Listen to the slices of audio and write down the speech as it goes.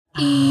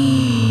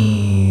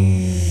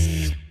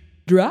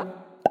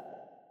Drop.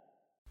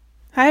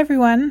 Hi,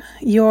 everyone.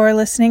 You're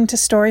listening to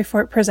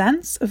Storyfort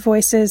Presents,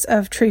 Voices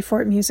of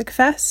Treefort Music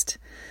Fest.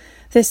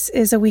 This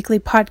is a weekly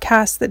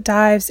podcast that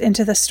dives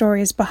into the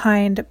stories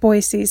behind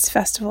Boise's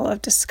Festival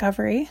of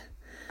Discovery.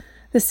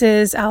 This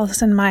is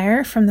Allison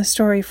Meyer from the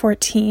Storyfort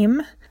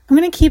team. I'm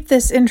going to keep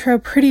this intro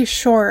pretty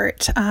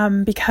short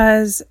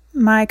because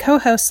my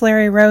co-host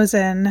Larry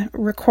Rosen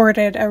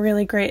recorded a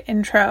really great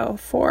intro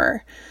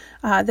for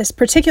this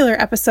particular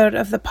episode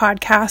of the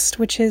podcast,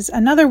 which is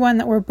another one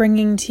that we're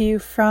bringing to you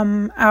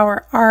from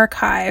our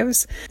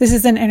archives. This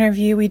is an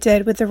interview we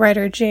did with the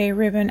writer J.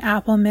 Reuben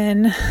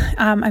Appelman,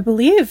 I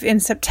believe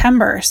in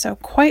September, so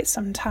quite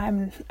some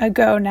time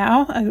ago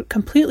now, a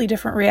completely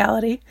different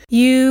reality.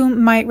 You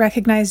might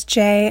recognize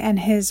Jay and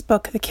his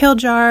book, The Kill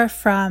Jar,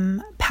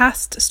 from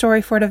past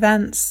Storyfort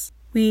events.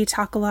 We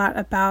talk a lot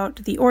about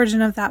the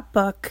origin of that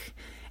book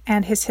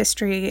and his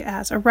history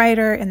as a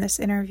writer in this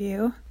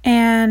interview.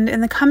 And in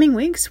the coming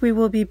weeks, we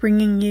will be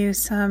bringing you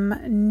some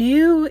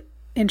new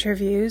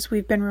interviews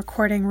we've been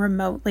recording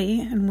remotely,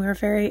 and we're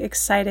very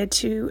excited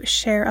to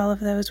share all of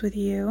those with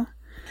you.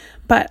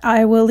 But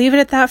I will leave it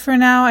at that for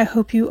now. I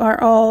hope you are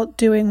all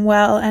doing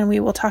well, and we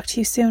will talk to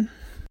you soon.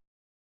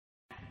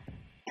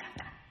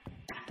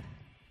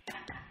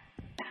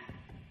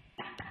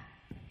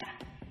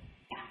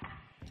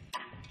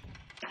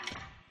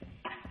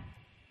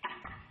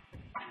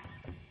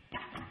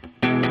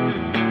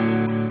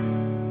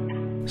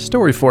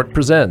 Storyfort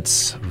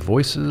presents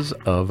Voices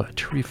of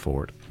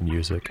Treefort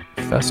Music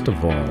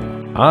Festival.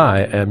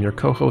 I am your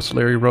co-host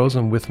Larry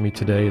Rosen. With me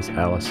today is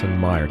Allison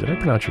Meyer. Did I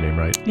pronounce your name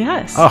right?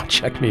 Yes. Oh,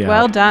 check me out.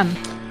 Well done.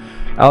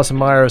 Allison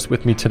Meyer is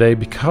with me today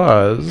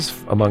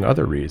because, among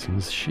other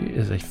reasons, she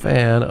is a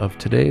fan of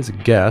today's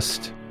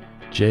guest,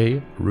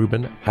 J.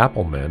 Reuben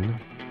Appelman,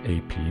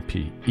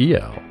 Appelman,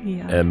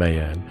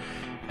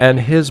 and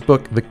his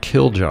book, The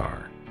Kill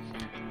Jar,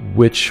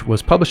 which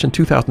was published in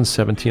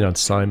 2017 on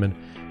Simon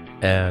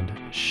and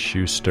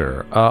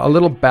Schuster. A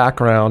little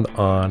background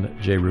on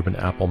J. Reuben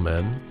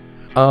Appelman.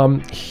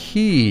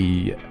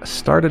 He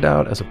started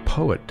out as a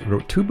poet,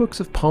 wrote 2 books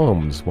of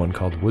poems, one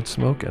called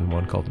Woodsmoke and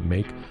one called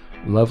Make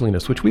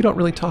Loveliness, which we don't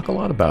really talk a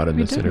lot about in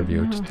this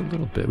interview, just a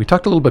little bit. We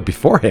talked a little bit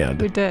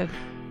beforehand. We did.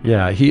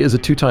 Yeah, he is a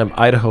 2-time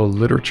Idaho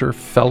Literature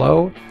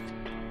Fellow.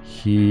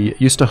 He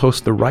used to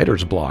host the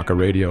Writer's Block,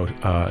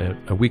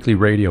 a weekly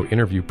radio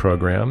interview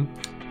program.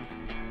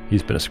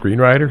 He's been a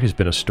screenwriter. He's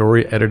been a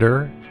story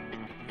editor.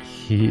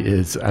 He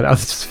is, and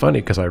it's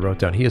funny because I wrote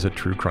down, he is a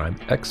true crime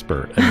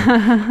expert.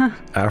 And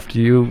after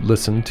you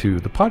listen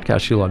to the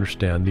podcast, you'll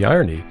understand the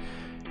irony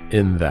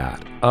in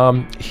that.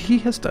 He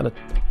has done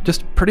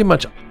just pretty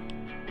much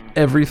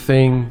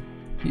everything.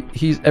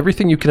 He's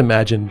everything you can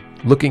imagine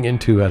looking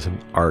into as an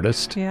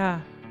artist. Yeah.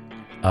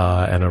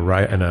 And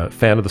a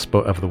fan of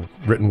the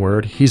written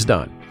word. He's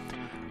done.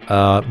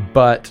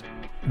 But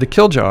The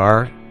Kill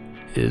Jar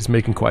is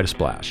making quite a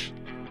splash.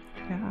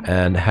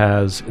 And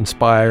has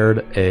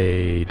inspired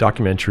a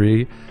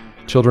documentary,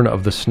 Children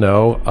of the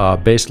Snow,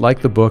 based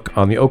like the book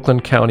on the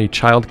Oakland County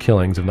child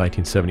killings of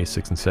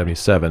 1976 and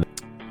 77.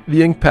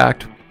 The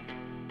impact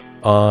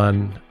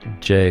on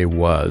Jay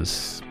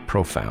was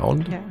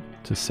profound,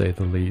 to say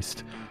the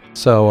least.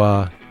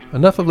 So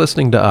enough of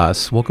listening to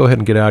us. We'll go ahead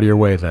and get out of your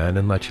way then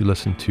and let you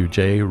listen to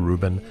J.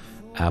 Reuben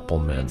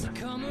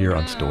Appelman here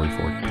on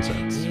Storyfort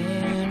Presents.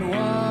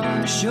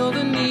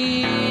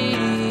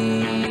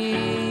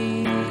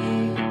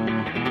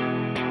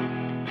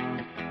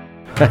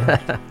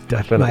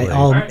 Definitely. My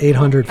all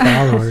 800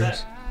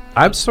 followers.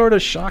 I'm sort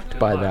of shocked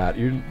by that.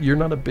 You're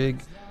not a big.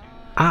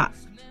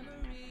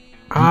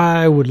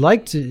 I would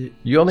like to.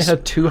 You only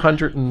had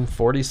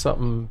 240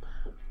 something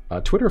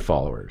Twitter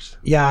followers.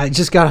 Yeah, I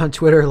just got on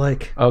Twitter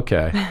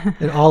Okay.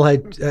 And all I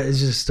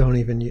just don't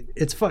even.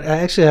 It's fun. I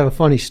actually have a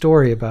funny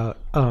story about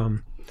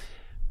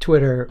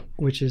Twitter,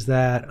 which is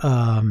that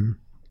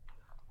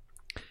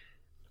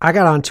I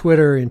got on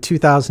Twitter in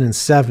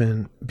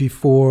 2007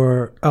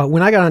 before,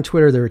 when I got on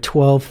Twitter, there were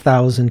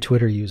 12,000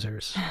 Twitter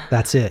users.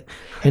 That's it.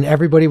 And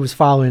everybody was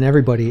following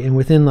everybody. And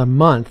within a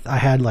month, I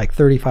had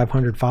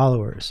 3,500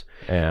 followers.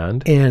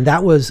 And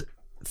that was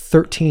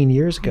 13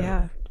 years ago.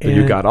 Yeah. And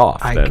you got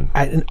off then.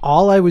 And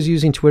all I was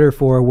using Twitter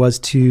for was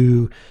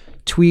to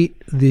tweet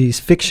these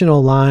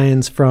fictional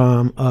lines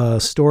from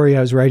a story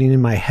I was writing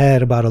in my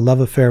head about a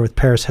love affair with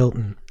Paris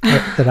Hilton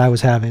that I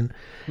was having.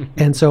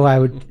 And so I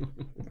would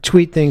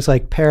tweet things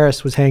like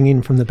Paris was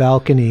hanging from the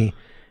balcony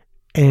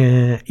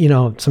and,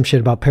 some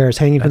shit about Paris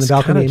hanging from the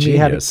balcony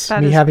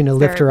and me having to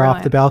lift her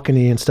off the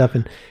balcony and stuff.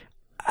 And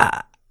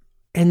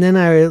then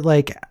I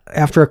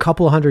after a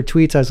couple of hundred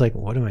tweets, I was like,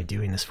 what am I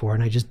doing this for?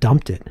 And I just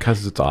dumped it.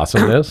 Because it's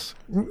awesomeness?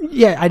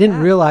 Yeah, I didn't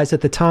realize at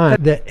the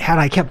time that had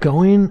I kept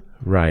going,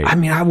 right. I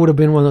mean, I would have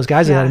been one of those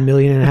guys that had 1.5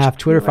 million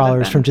Twitter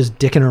followers from just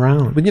dicking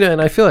around. But, and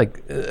I feel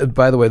like,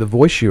 by the way, the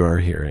voice you are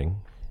hearing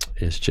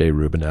is J.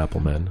 Reuben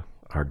Appelman,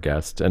 our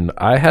guest. And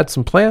I had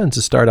some plans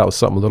to start out with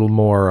something a little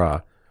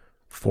more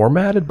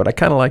formatted, but I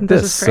kind of like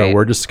This this. is great. So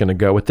we're just going to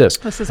go with this.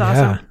 This is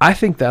awesome. I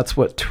think that's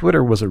what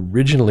Twitter was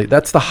originally.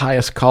 That's the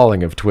highest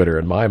calling of Twitter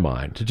in my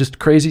mind. To just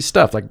crazy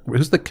stuff. Like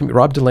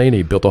Rob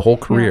Delaney built a whole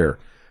career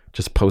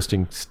just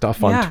posting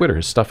stuff on Twitter,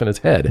 his stuff in his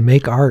head.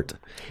 Make art.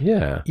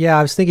 Yeah. Yeah,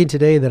 I was thinking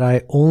today that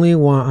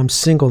I'm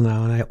single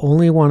now, and I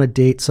only want to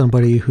date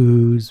somebody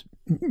who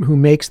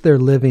makes their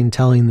living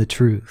telling the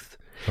truth.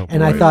 Oh,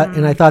 and I thought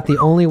the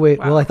only way,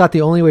 I thought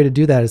the only way to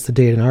do that is to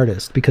date an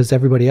artist, because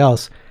everybody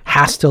else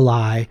has to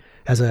lie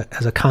as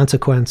a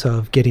consequence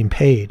of getting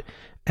paid.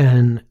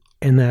 And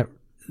that,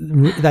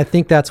 I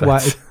think that's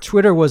why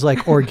Twitter was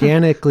like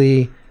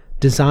organically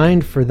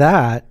designed for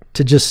that,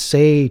 to just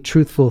say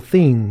truthful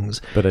things.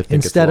 But I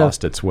think it's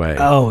lost its way.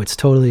 Oh, it's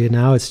totally,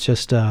 now it's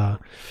just,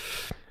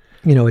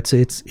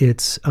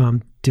 it's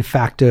de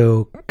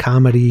facto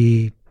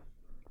comedy,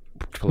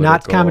 Political,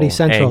 not Comedy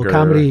Central, anger,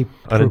 comedy.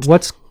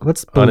 What's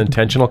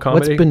unintentional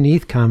comedy? What's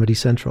beneath Comedy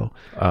Central?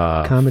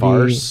 Comedy,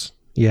 farce.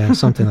 Yeah,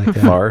 something like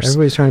that. Farce.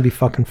 Everybody's trying to be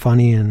fucking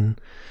funny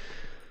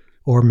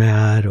or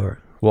mad or.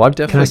 Well, I've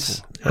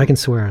definitely. I can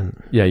swear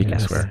on. Yeah, you can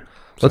swear.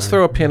 Let's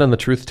throw a pin on the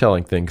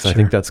truth-telling thing, because I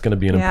think that's going to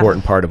be an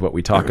important part of what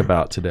we talk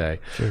about today.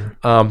 Sure.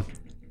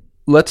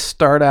 Let's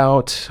start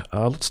out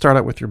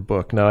with your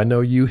book. Now, I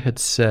know you had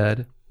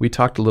said, we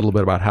talked a little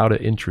bit about how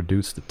to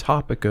introduce the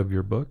topic of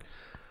your book.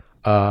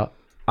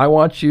 I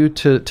want you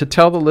to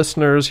tell the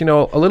listeners, a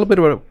little bit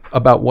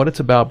about what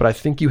it's about, but I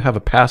think you have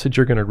a passage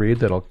you're going to read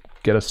that'll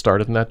get us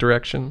started in that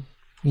direction.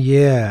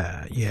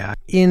 Yeah.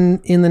 In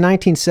the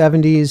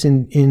 1970s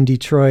in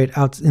Detroit,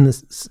 out in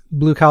the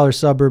blue collar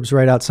suburbs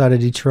right outside of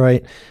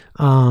Detroit,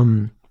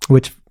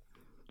 which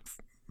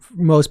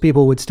most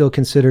people would still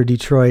consider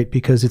Detroit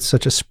because it's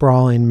such a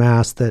sprawling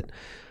mass that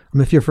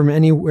if you're from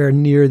anywhere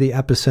near the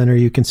epicenter,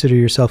 you consider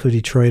yourself a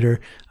Detroiter.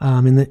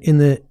 In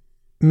the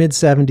mid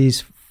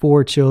 70s,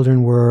 4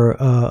 children were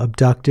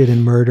abducted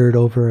and murdered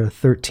over a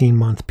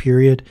 13-month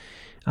period.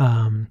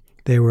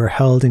 They were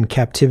held in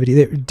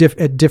captivity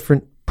at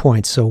different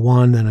points, so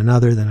one, then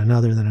another, then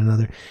another, then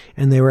another,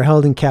 and they were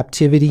held in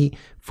captivity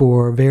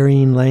for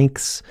varying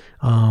lengths,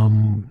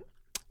 and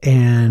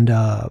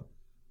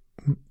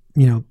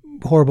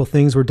horrible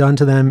things were done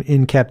to them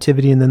in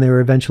captivity, and then they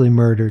were eventually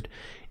murdered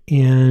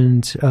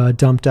and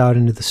dumped out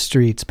into the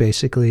streets,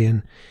 basically.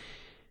 And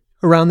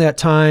around that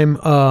time,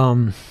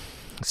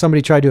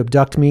 somebody tried to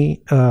abduct me.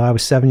 I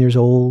was 7 years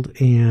old,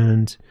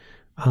 and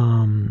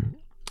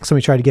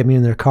somebody tried to get me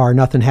in their car.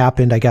 Nothing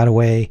happened. I got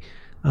away.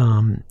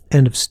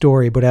 End of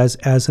story. But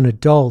as an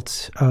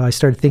adult, I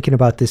started thinking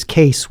about this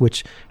case,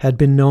 which had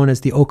been known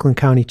as the Oakland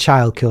County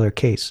child killer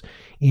case.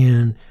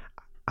 And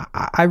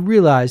I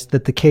realized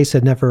that the case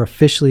had never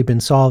officially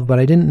been solved, but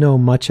I didn't know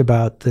much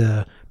about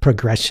the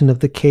progression of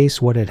the case,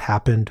 what had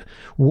happened.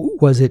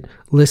 Was it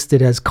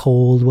listed as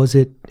cold? Was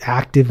it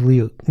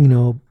actively,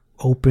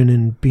 open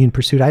and being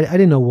pursued? I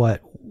didn't know I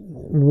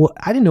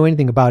didn't know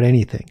anything about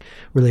anything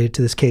related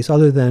to this case,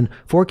 other than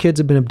 4 kids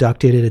had been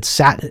abducted. It had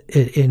sat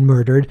and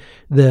murdered.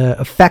 The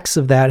effects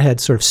of that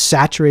had sort of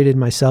saturated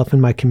myself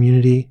and my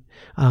community,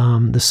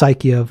 the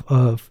psyche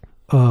of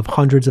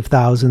hundreds of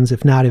thousands,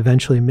 if not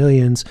eventually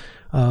millions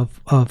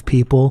of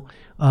people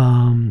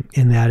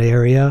in that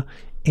area.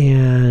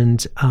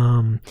 And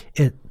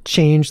it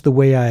changed the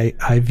way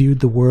I viewed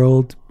the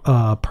world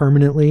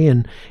permanently.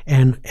 And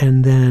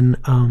then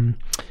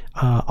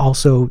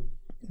also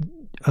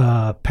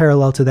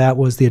parallel to that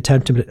was the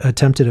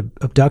attempted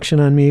abduction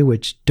on me,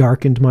 which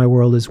darkened my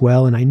world as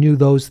well. And I knew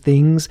those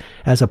things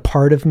as a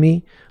part of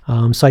me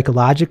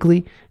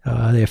psychologically.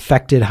 They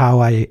affected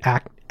how I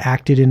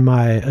acted in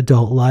my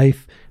adult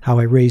life, how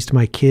I raised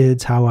my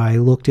kids, how I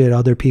looked at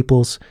other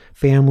people's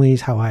families,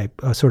 how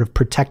a sort of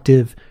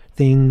protective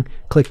thing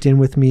clicked in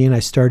with me. And I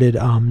started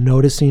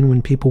noticing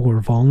when people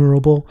were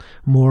vulnerable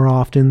more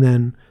often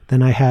than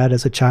I had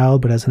as a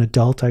child. But as an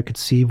adult, I could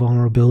see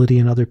vulnerability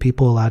in other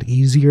people a lot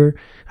easier,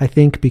 I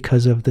think,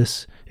 because of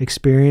this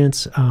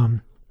experience.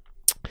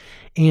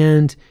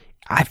 And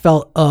I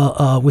felt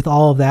with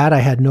all of that, I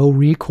had no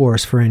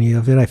recourse for any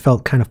of it. I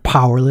felt kind of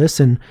powerless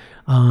and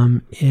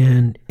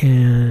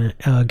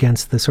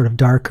against the sort of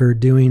darker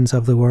doings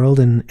of the world.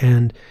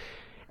 And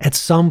at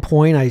some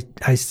point, I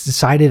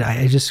decided,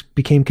 I just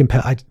became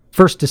compelled. I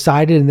first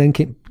decided and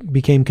then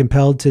became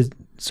compelled to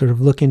sort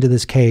of look into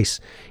this case.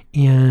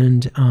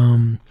 And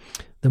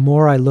the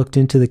more I looked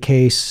into the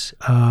case,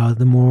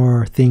 the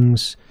more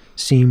things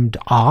seemed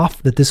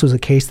off, that this was a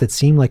case that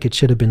seemed like it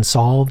should have been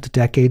solved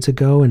decades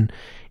ago. And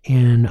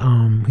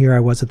here I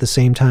was at the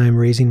same time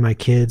raising my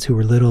kids who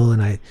were little,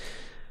 and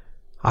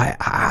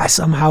I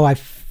somehow I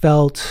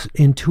felt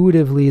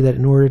intuitively that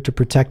in order to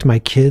protect my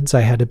kids,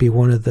 I had to be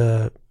one of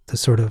the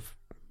sort of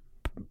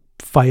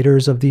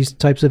fighters of these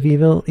types of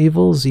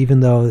evils, even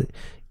though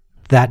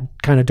that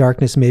kind of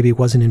darkness maybe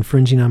wasn't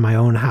infringing on my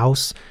own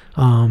house.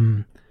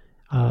 There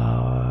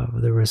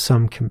was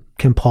some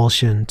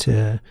compulsion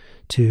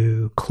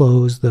to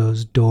close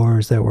those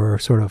doors that were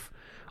sort of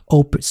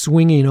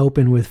swinging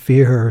open with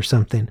fear or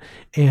something.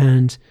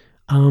 And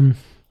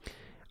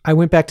I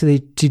went back to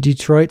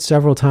Detroit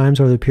several times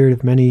over the period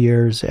of many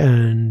years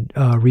and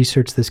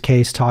researched this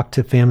case, talked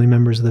to family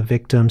members of the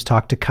victims,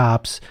 talked to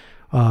cops,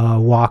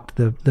 walked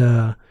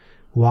the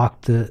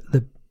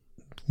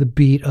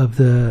beat of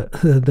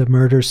the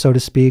murder, so to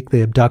speak,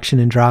 the abduction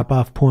and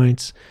drop-off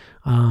points.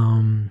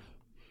 And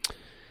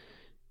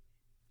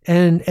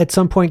at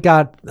some point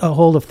got a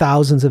hold of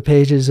thousands of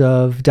pages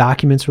of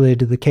documents related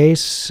to the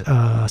case,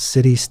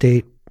 city,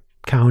 state,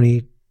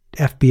 county,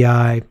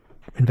 FBI,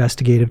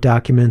 investigative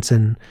documents,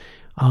 and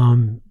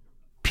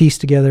pieced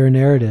together a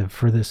narrative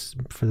for this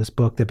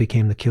book that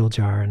became The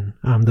Killjar.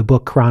 And the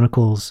book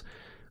chronicles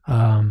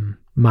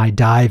my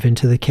dive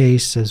into the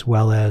case as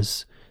well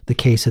as the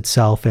case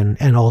itself,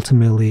 and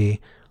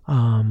ultimately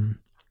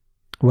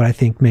what I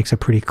think makes a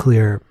pretty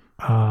clear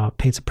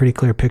paints a pretty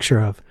clear picture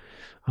of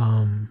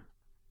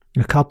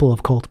a couple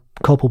of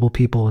culpable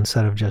people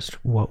instead of just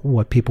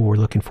what people were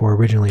looking for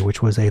originally,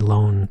 which was a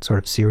lone sort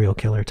of serial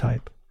killer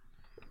type.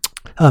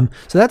 So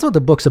that's what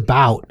the book's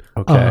about.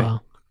 Okay.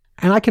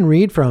 And I can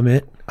read from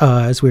it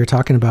as we were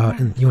talking about.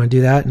 And you want to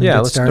do that? And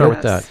let's start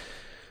with that.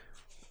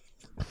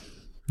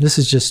 This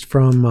is just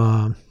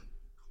from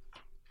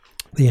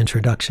the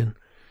introduction.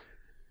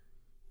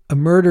 A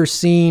murder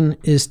scene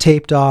is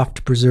taped off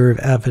to preserve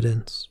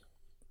evidence.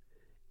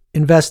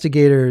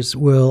 Investigators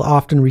will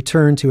often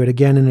return to it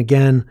again and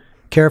again,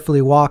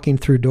 carefully walking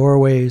through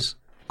doorways,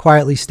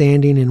 quietly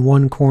standing in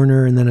one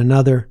corner and then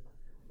another,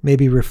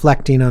 maybe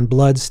reflecting on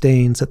blood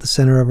stains at the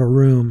center of a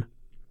room.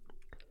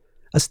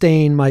 A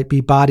stain might be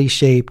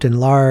body-shaped and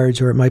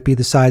large, or it might be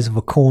the size of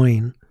a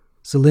coin,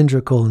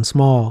 cylindrical and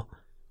small,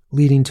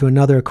 leading to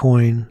another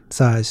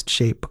coin-sized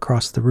shape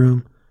across the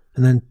room,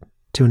 and then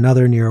to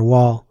another near a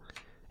wall,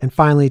 and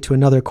finally to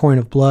another coin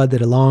of blood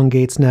that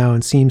elongates now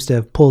and seems to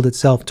have pulled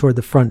itself toward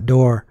the front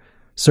door,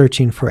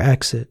 searching for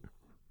exit.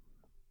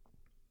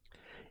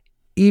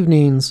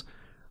 Evenings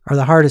are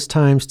the hardest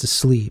times to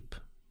sleep.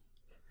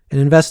 An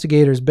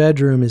investigator's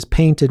bedroom is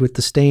painted with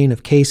the stain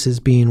of cases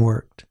being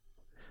worked.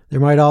 There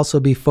might also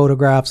be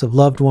photographs of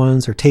loved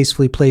ones or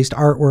tastefully placed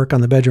artwork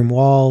on the bedroom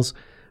walls,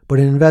 but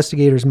an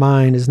investigator's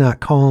mind is not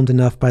calmed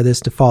enough by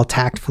this to fall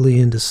tactfully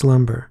into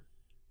slumber.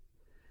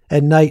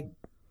 At night,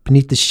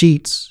 beneath the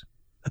sheets,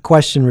 a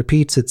question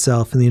repeats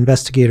itself in the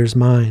investigator's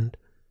mind.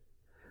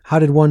 How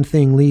did one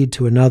thing lead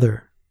to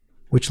another,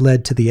 which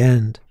led to the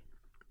end?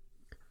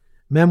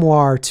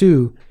 Memoir,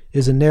 too,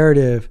 is a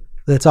narrative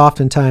that's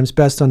oftentimes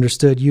best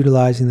understood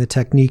utilizing the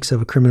techniques of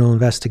a criminal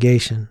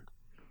investigation.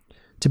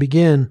 To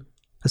begin,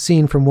 a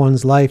scene from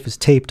one's life is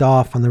taped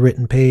off on the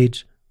written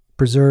page,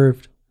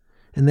 preserved,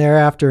 and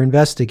thereafter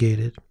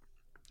investigated.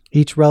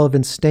 Each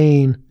relevant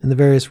stain in the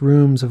various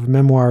rooms of a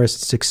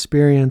memoirist's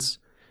experience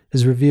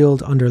is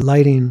revealed under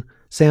lighting,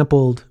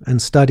 sampled,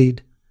 and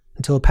studied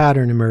until a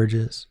pattern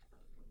emerges.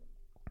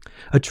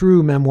 A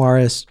true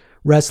memoirist,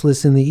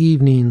 restless in the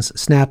evenings,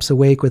 snaps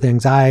awake with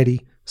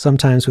anxiety,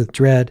 sometimes with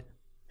dread,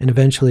 and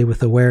eventually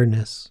with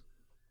awareness.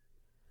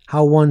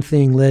 How one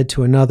thing led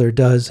to another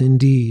does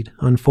indeed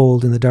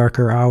unfold in the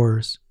darker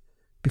hours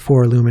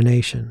before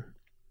illumination.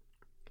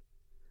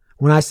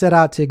 When I set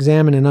out to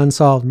examine an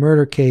unsolved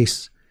murder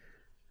case,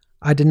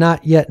 I did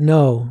not yet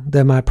know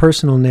that my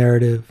personal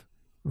narrative,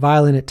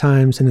 violent at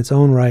times in its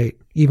own right,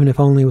 even if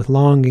only with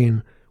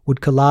longing,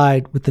 would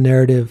collide with the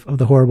narrative of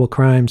the horrible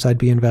crimes I'd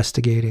be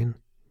investigating.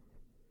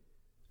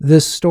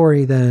 This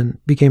story, then,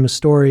 became a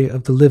story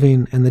of the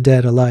living and the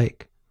dead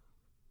alike.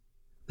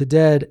 The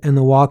dead and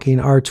the walking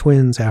are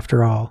twins,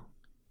 after all,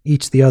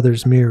 each the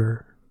other's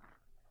mirror.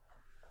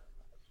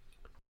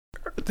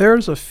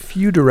 There's a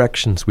few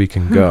directions we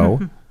can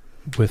go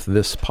with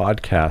this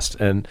podcast,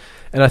 and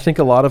I think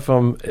a lot of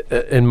them,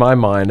 in my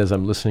mind, as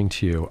I'm listening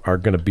to you, are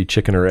going to be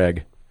chicken or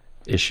egg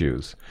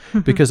issues,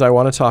 because I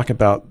want to talk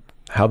about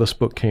how this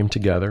book came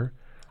together.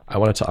 I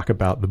want to talk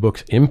about the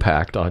book's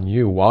impact on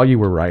you while you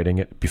were writing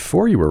it,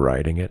 before you were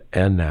writing it,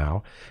 and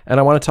now. And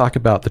I want to talk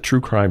about the true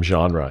crime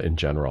genre in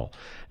general.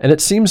 And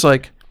it seems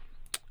like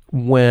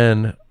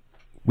when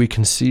we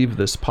conceived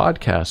this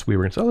podcast, we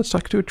were going to say, let's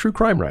talk to a true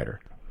crime writer.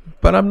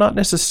 But I'm not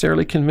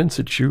necessarily convinced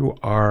that you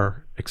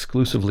are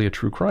exclusively a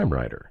true crime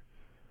writer.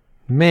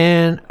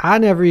 Man, I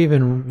never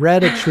even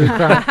read a true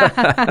crime.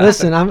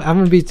 Listen, I'm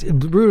going to be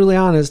brutally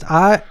honest.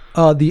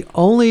 The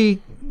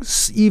only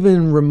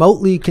even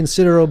remotely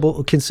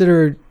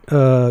considered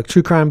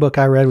true crime book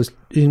I read was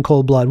In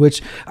Cold Blood,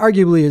 which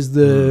arguably is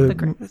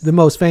the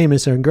most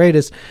famous and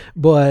greatest.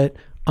 But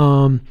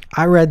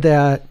I read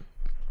that,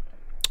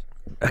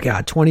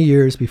 20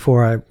 years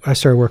before I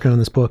started working on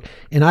this book.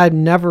 And I'd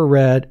never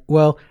read,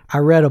 I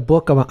read a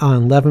book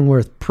on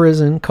Leavenworth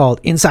Prison called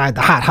Inside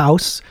the Hot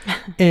House.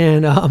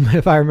 And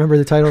if I remember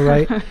the title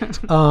right.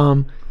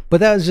 But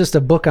that was just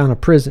a book on a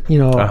prison,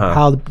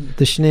 how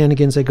the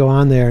shenanigans that go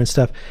on there and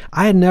stuff.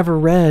 I had never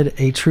read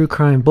a true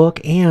crime book,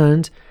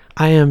 and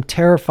I am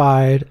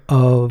terrified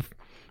of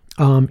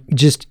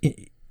just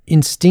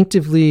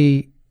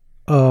instinctively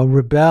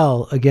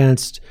rebel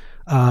against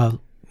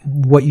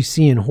what you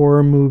see in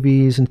horror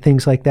movies and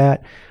things like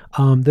that.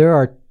 There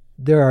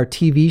are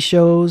TV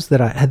shows that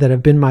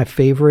have been my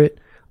favorite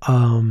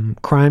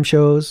crime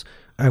shows.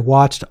 I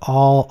watched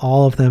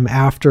all of them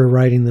after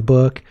writing the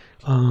book.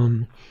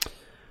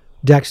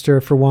 Dexter,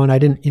 for one, I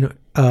didn't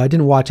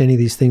watch any of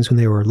these things when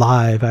they were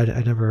live. I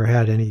never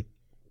had any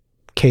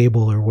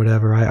cable or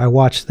whatever. I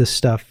watched this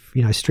stuff,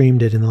 I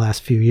streamed it in the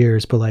last few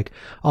years, but like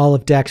all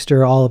of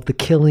Dexter, all of The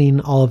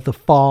Killing, all of The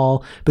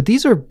Fall. But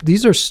these are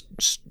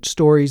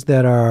stories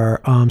that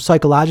are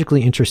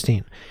psychologically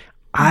interesting.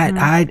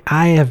 I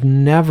have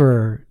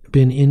never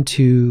been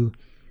into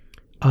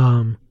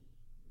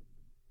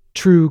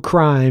true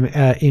crime,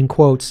 in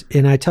quotes,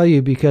 and I tell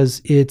you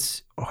because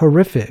it's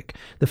horrific.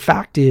 The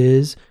fact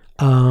is,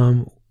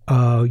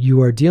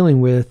 you are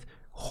dealing with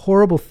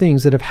horrible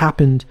things that have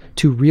happened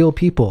to real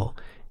people,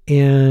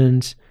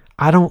 and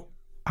I don't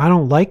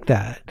like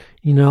that.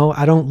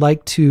 I don't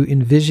like to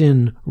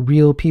envision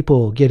real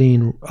people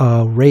getting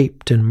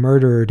raped and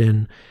murdered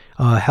and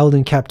held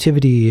in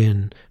captivity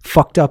and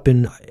fucked up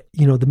in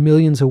the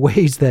millions of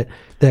ways that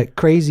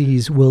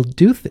crazies will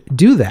do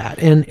that.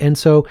 And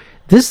so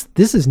this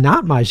is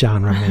not my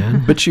genre,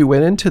 man. But you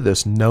went into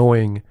this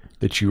knowing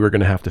that you were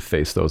going to have to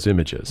face those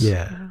images.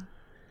 Yeah.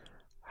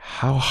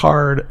 How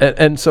hard,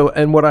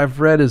 and what I've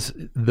read is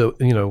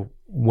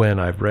when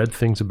I've read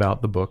things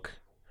about the book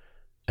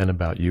and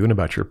about you and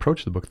about your approach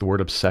to the book, the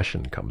word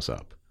obsession comes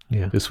up.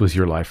 Yeah. This was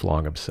your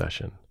lifelong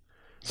obsession.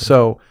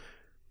 So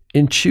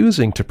in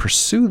choosing to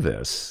pursue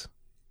this,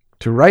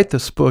 to write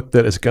this book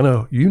that is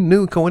you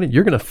knew going in,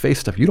 you're going to face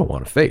stuff you don't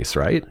want to face,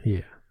 right?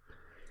 Yeah.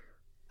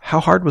 How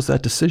hard was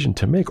that decision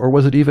to make, or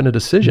was it even a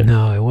decision?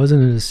 No, it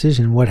wasn't a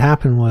decision. What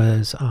happened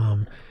was,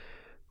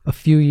 a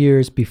few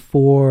years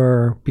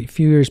before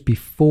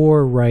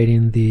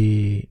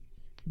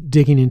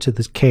digging into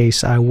this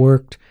case, I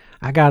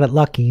got it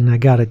lucky, and I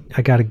got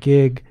a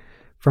gig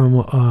from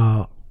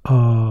on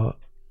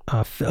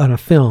a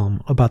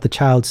film about the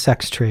child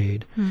sex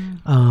trade.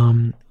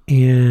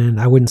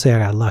 And I wouldn't say I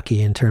got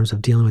lucky in terms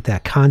of dealing with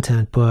that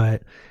content,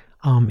 but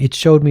it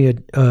showed me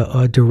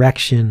a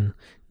direction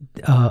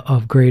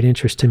of great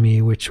interest to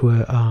me, which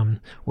was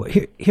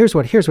here's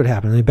what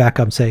happened. Let me back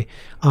up and say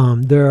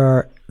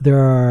there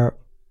are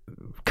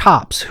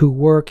cops who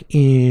work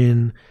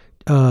at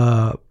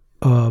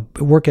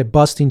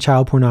busting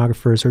child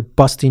pornographers or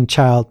busting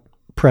child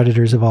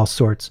predators of all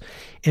sorts,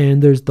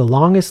 and there's the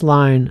longest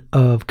line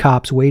of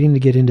cops waiting to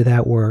get into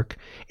that work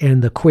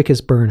and the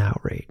quickest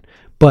burnout rate.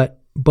 But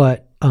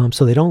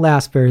so they don't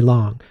last very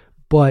long,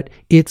 but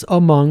it's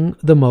among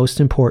the most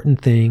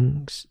important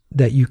things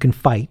that you can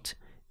fight.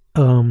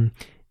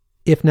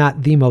 If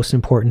not the most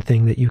important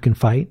thing that you can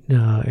fight.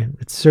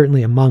 It's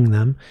certainly among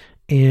them.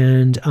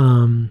 And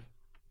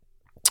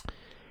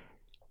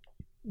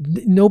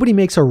nobody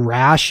makes a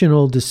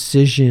rational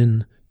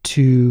decision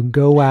to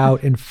go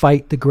out and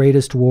fight the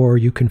greatest war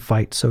you can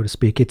fight, so to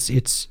speak. It's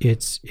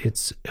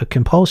a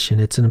compulsion.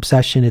 It's an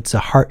obsession.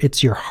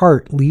 It's your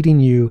heart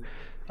leading you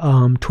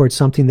towards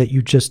something that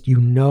you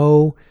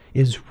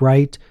is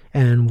right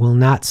and will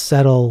not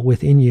settle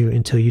within you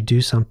until you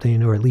do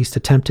something, or at least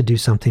attempt to do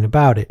something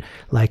about it.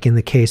 Like in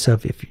the case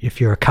of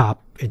if you're a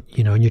cop, and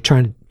you're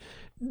trying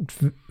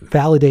to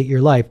validate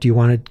your life. Do you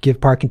want to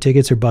give parking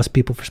tickets or bust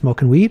people for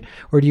smoking weed,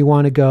 or do you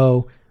want to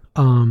go,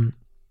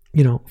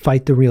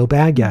 fight the real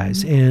bad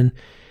guys? And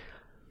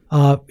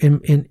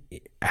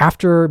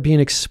after being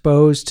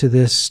exposed to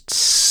this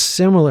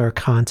similar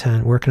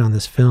content, working on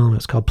this film,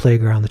 it's called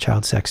Playground: The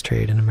Child Sex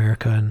Trade in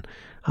America, and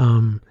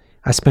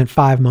I spent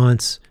 5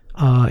 months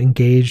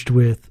engaged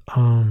with,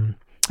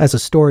 as a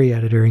story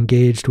editor,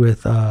 engaged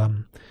with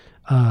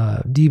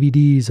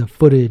DVDs of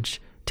footage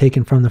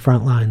taken from the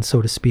front lines,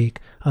 so to speak.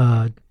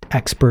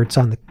 Experts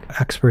on the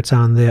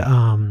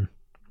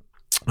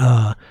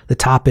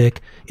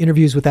topic,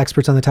 interviews with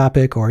experts on the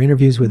topic, or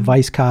interviews with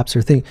vice cops,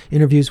 or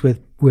interviews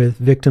with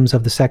victims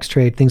of the sex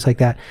trade, things like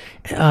that.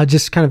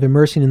 Just kind of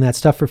immersing in that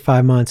stuff for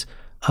 5 months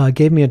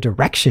gave me a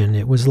direction.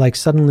 It was like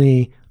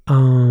suddenly,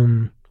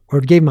 or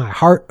it gave my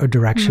heart a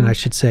direction, I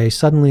should say.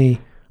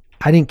 Suddenly,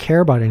 I didn't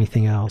care about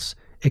anything else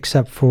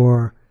except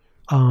for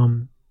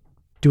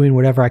doing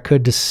whatever I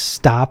could to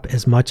stop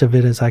as much of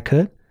it as I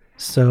could.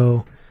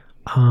 So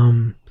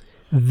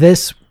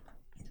this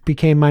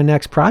became my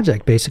next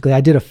project, basically.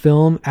 I did a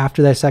film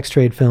after that sex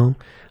trade film,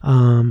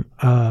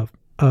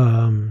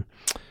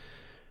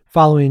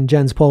 following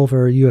Jens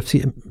Pulver,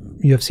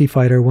 UFC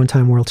fighter,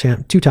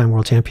 two-time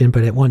world champion,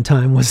 but at one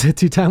time was a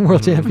two-time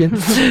world champion,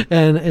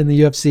 and in the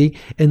UFC.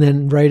 And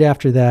then right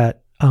after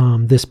that,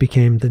 this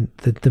became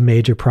the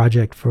major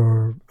project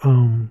for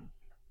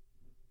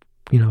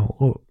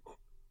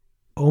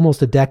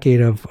almost a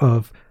decade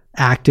of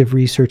active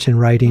research and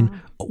writing. Wow.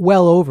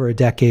 Well over a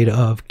decade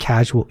of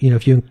casual,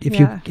 if you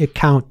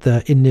count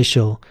the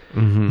initial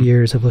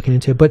years of looking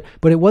into it, but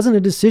it wasn't a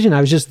decision. I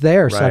was just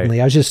there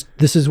suddenly. I was just,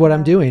 this is what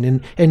I'm doing.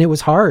 And it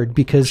was hard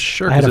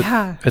because I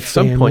had at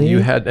some point you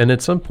had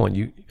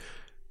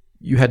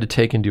to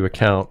take into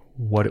account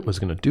what it was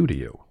going to do to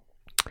you.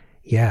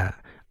 Yeah.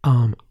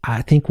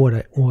 I think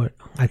I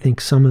think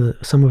some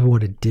of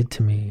what it did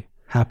to me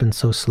happened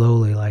so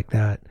slowly, like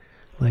that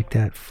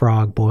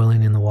frog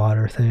boiling in the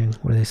water thing,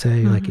 where they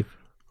say like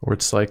Or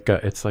it's like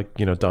Donnie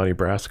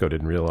Brasco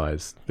didn't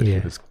realize that he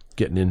was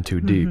getting in too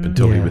deep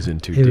until he was in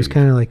too deep. It was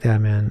kind of like that,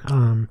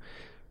 man.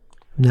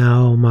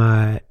 Now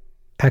my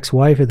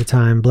ex-wife at the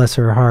time, bless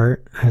her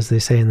heart, as they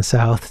say in the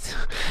South,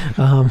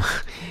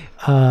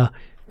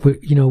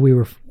 we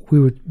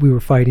were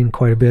fighting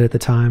quite a bit at the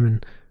time,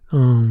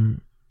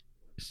 and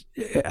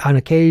on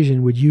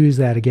occasion would use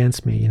that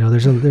against me.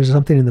 There's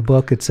something in the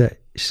book that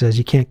says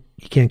you can't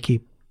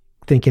keep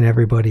thinking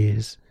everybody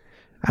is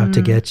out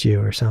to get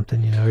you or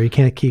something, or you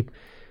can't keep,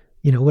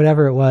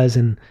 whatever it was.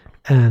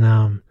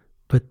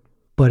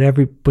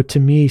 But to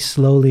me,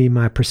 slowly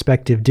my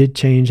perspective did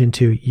change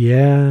into,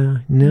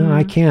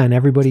 I can.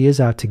 Everybody is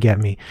out to get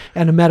me,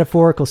 in a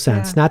metaphorical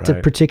sense, not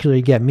to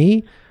particularly get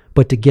me,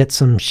 but to get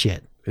some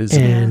shit.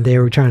 They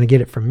were trying to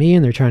get it from me,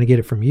 and they're trying to get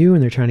it from you,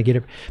 and they're trying to get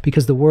it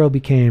because the world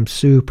became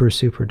super,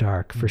 super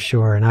dark for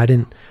sure. And I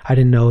didn't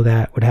know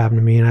that would happen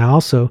to me. And I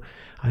also,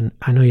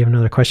 I know you have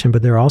another question,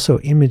 but there are also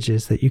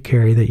images that you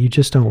carry that you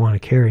just don't want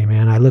to carry,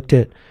 man. I looked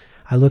at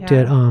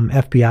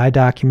FBI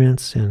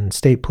documents and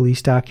state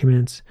police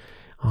documents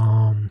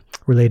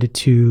related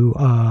to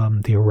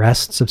the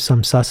arrests of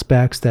some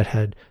suspects that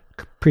had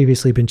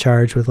previously been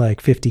charged with like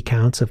 50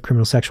 counts of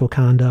criminal sexual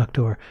conduct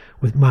or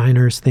with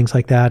minors, things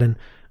like that. And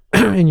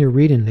and you're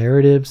reading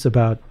narratives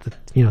about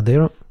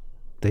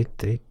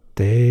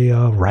they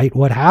write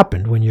what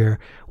happened when you're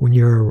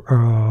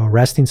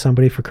arresting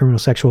somebody for criminal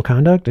sexual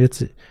conduct.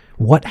 It's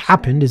what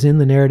happened is in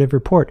the narrative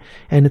report,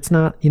 and it's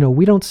not.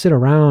 We don't sit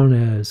around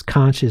as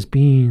conscious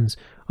beings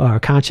or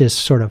conscious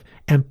sort of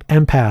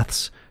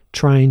empaths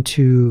trying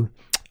to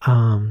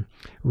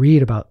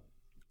read about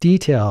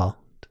detailed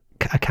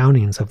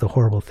accountings of the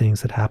horrible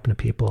things that happen to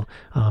people.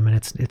 And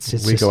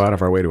it's we go out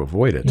of our way to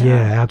avoid it.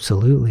 Yeah,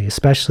 absolutely.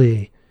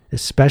 Especially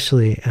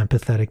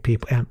empathetic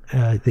people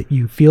that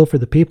you feel for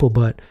the people,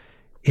 but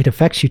it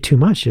affects you too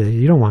much.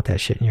 You don't want that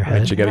shit in your head.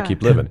 Right, you got to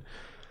keep living.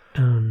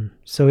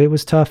 So it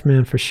was tough,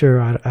 man, for sure.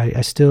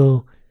 I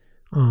still,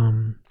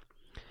 there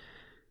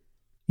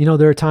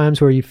are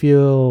times where you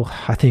feel,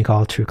 I think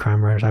all true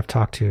crime writers I've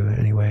talked to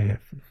anyway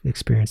have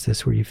experienced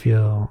this, where you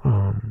feel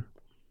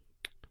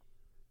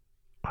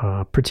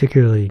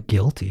particularly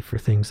guilty for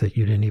things that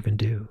you didn't even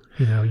do.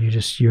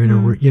 You're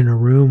in a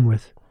room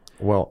with.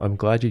 Well, I'm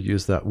glad you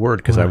used that word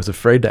because I was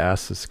afraid to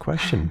ask this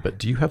question, but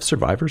do you have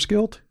survivor's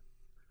guilt?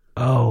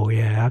 Oh,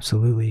 yeah,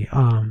 absolutely.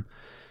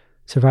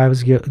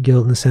 Survivor's guilt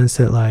in the sense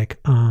that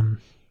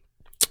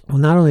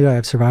not only do I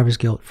have survivor's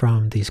guilt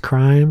from these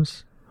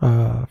crimes,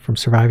 from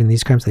surviving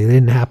these crimes, they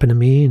didn't happen to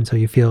me, and so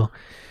you feel,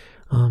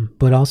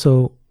 but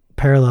also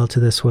parallel to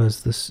this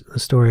was the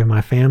story of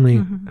my family.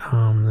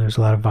 Mm-hmm. There's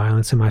a lot of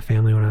violence in my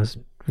family when I was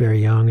very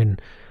young,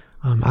 and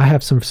I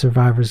have some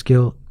survivor's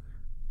guilt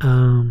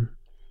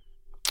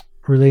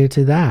related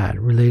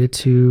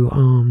to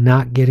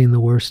not getting the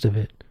worst of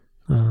it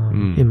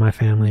in my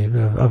family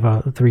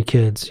of 3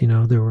 kids.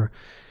 There were,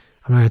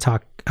 I'm not going to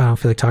talk, I don't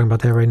feel like talking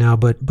about that right now,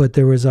 but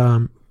there was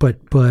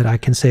but I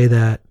can say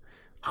that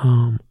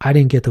I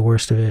didn't get the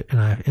worst of it, and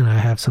I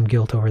have some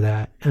guilt over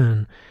that.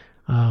 And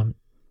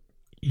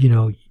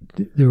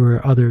there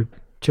were other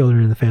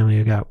children in the family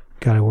who got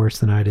it worse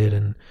than I did,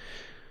 and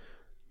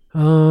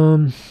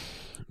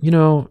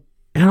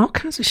and all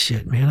kinds of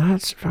shit, man. I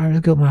had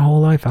survivor's guilt my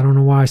whole life. I don't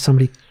know why.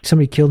 Somebody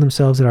killed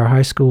themselves at our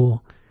high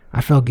school.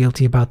 I felt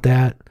guilty about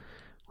that.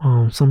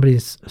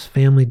 Somebody's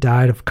family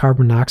died of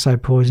carbon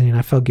monoxide poisoning.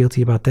 I felt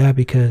guilty about that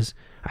because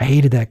I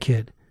hated that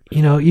kid.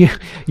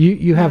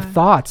 You have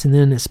thoughts, and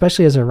then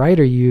especially as a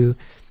writer, you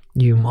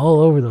mull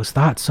over those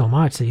thoughts so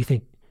much that you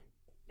think,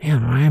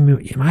 damn,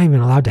 am I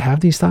even allowed to have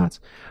these thoughts?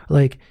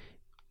 Like,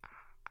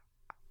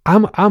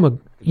 I'm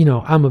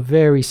a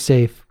very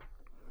safe,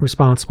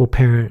 responsible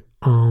parent.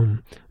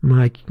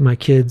 My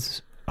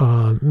kids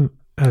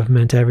have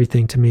meant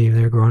everything to me.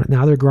 They're grown.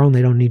 Now they're grown.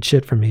 They don't need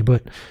shit from me,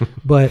 but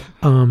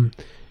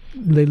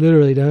they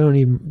literally don't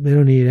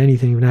need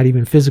anything, not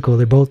even physical.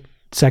 They're both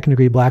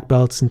second-degree black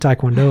belts in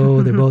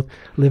Taekwondo. They're both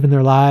living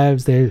their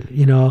lives.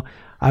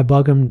 I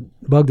bug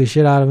the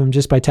shit out of them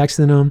just by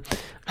texting them.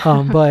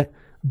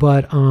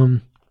 But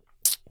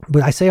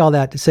I say all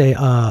that to say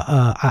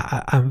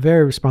I'm a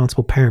very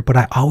responsible parent, but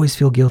I always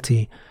feel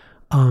guilty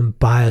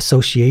by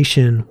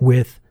association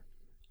with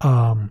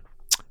the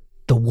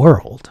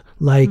world.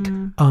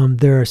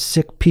 There are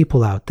sick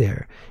people out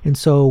there, and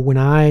so when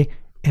I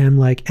am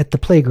like at the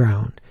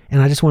playground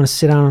and I just want to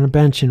sit down on a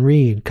bench and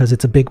read because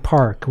it's a big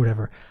park or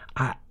whatever,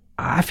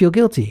 I feel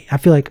guilty. I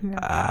feel like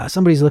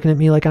somebody's looking at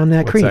me like I'm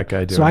that creep. That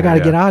guy doing so I got to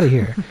get out of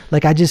here.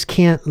 Like, I just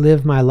can't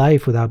live my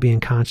life without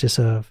being conscious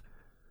of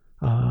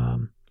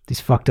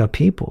these fucked up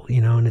people,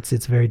 and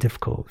it's very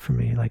difficult for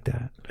me like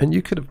that. And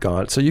you could have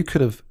gone. So you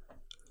could have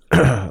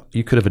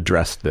you could have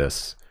addressed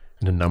this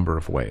in a number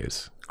of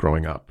ways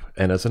growing up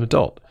and as an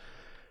adult.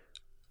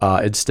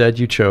 Instead,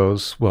 you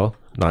chose, well,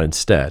 not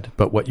instead,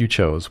 but what you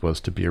chose was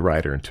to be a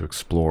writer and to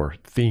explore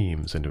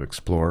themes and to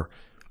explore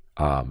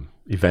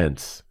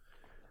events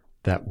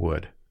that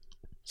would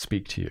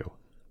speak to you.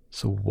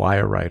 So why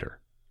a writer?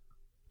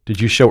 Did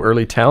you show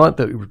early talent?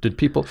 Did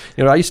people,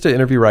 I used to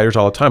interview writers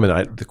all the time,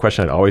 and the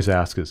question I'd always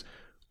ask is,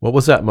 what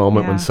was that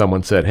moment when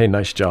someone said, "Hey,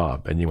 nice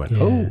job," and you went,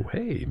 "Oh,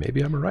 hey,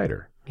 maybe I'm a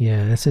writer"?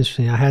 Yeah, that's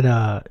interesting. I had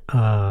a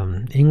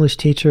English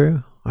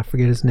teacher. I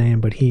forget his name,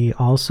 but he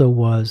also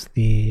was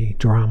the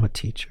drama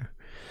teacher.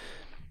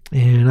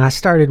 And I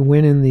started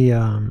winning the,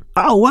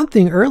 one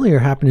thing earlier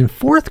happened in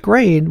 4th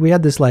grade. We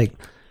had this like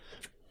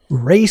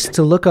race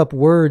to look up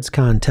words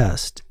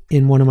contest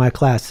in one of my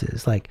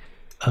classes, like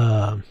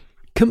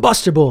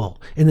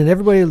combustible. And then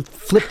everybody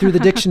flipped through the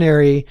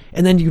dictionary,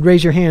 and then you'd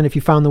raise your hand if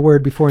you found the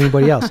word before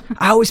anybody else.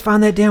 I always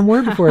found that damn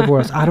word before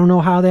everyone else. I don't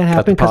know how that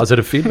happened. Got the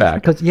positive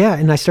feedback.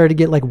 And I started to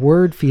get like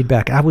word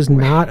feedback. I was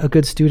not a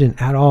good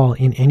student at all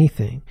in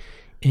anything.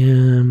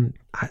 And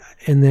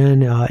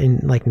then in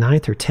like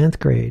 9th or 10th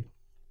grade,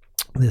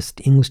 this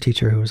English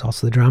teacher, who was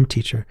also the drama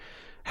teacher,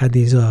 had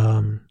these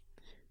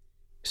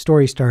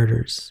story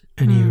starters,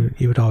 and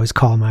he would always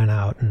call mine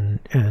out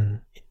and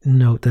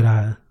note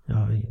that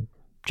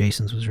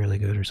Jason's was really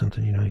good or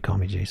something. He called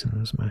me Jason. It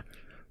was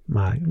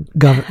my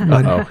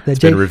government. It's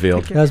been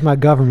revealed. That was my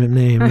government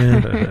name,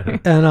 man.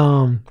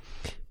 And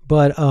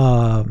but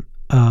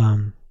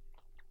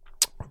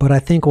I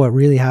think what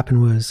really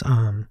happened was,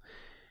 I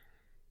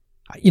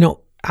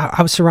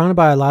was surrounded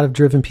by a lot of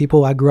driven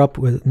people. I grew up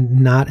with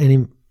not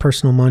any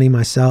personal money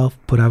myself,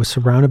 but I was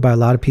surrounded by a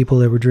lot of people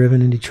that were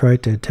driven in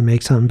Detroit to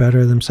make something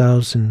better of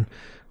themselves. And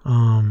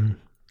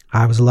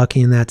I was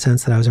lucky in that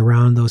sense that I was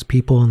around those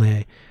people,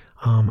 and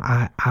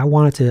I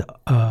wanted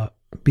to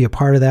be a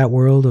part of that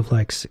world of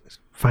like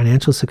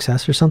financial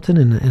success or something.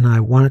 And I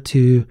wanted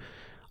to,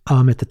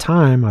 at the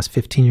time I was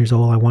 15 years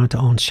old, I wanted to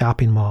own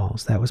shopping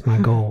malls. That was my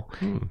goal.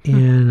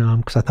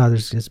 And because I thought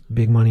there's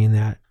big money in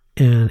that.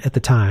 And at the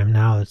time,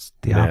 now it's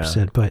the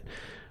opposite. But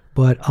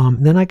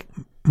then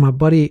my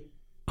buddy,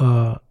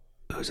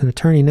 who's an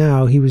attorney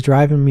now, he was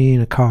driving me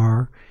in a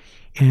car,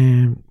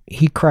 and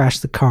he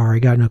crashed the car. He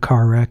got in a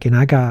car wreck, and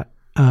I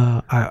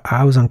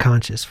was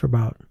unconscious for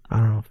about,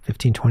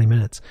 15, 20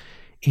 minutes.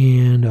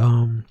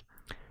 And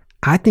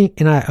I think,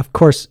 and I, of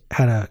course,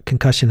 had a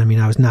concussion. I mean,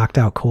 I was knocked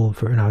out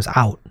cold and I was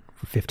out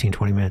for 15,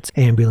 20 minutes.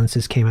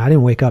 Ambulances came out. I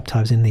didn't wake up till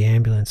I was in the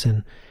ambulance.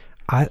 And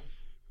I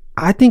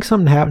think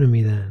something happened to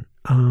me then.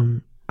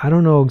 I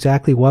don't know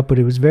exactly what, but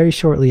it was very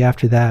shortly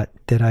after that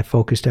I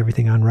focused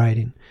everything on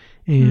writing.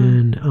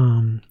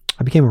 And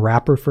I became a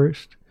rapper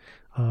first.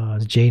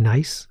 Jay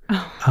Nice.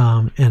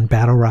 And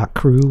Battle Rock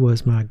Crew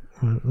was my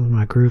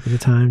group at the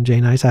time.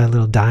 Jay Nice. I had a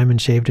little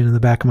diamond shaved into the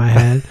back of my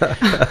head.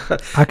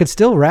 I could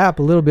still rap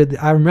a little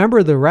bit. I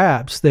remember the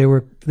raps. They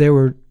were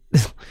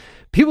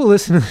people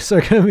listening to this are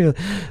going to be like,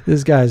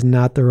 this guy's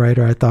not the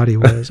writer I thought he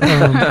was.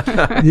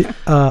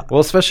 Well,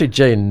 especially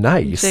Jay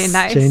Nice.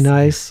 Jay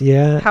Nice,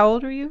 yeah. How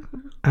old were you?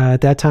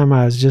 At that time,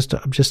 I was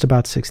just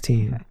about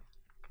 16. Okay.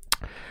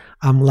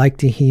 I'm like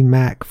the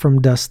He-Mac,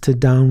 from dusk to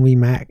dawn we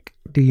Mac.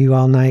 Do you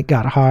all night,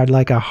 got hard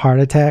like a heart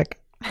attack.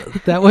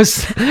 That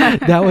was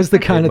the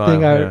kind of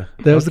thing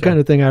the kind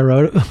of thing I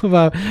wrote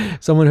about.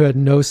 Someone who had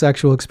no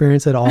sexual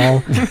experience at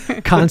all,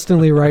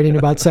 constantly writing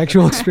about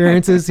sexual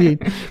experiences he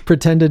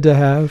pretended to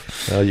have.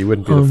 Well, you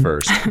wouldn't be the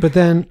first. But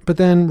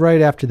then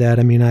right after that,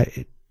 I mean,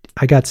 I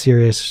got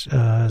serious.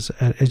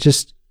 It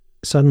just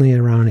suddenly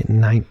around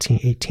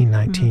 18,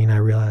 19, I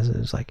realized it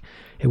was like,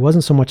 it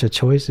wasn't so much a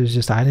choice. It was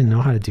just, I didn't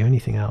know how to do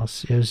anything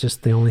else. It was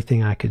just the only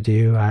thing I could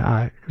do.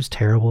 I was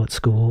terrible at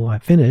school. I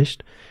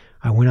finished.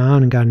 I went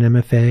on and got an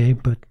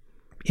MFA, but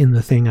in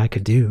the thing I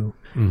could do.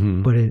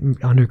 Mm-hmm. But in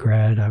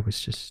undergrad, I was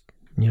just,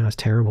 I was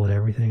terrible at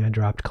everything. I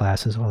dropped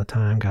classes all the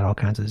time, got all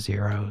kinds of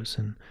zeros,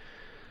 and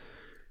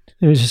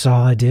it was just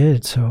all I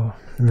did. So,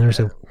 and there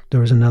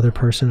was another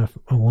person,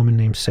 a woman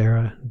named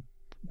Sarah,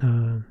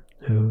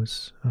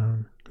 who's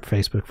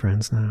Facebook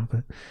friends now,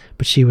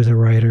 but she was a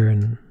writer,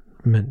 and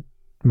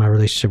my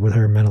relationship with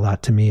her meant a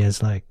lot to me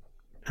as like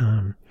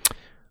a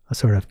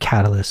sort of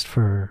catalyst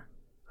for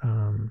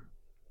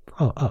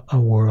a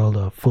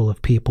world full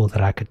of people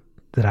that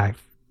I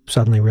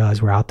suddenly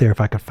realized were out there if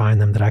I could find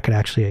them, that I could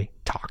actually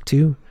talk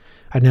to.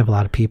 I didn't have a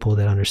lot of people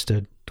that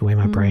understood the way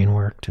my brain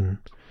worked, and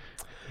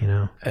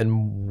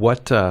And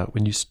what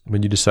when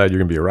you decided you're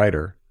going to be a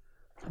writer,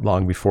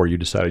 long before you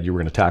decided you were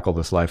going to tackle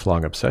this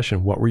lifelong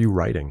obsession, what were you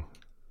writing?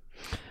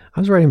 I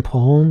was writing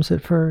poems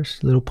at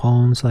first, little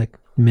poems like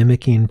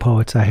mimicking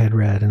poets I had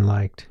read and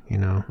liked,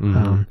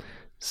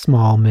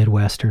 small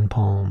Midwestern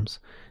poems,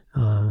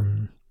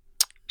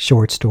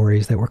 short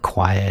stories that were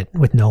quiet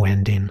with no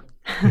ending.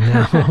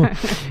 I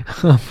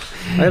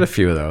had a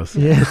few of those.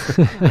 Yeah.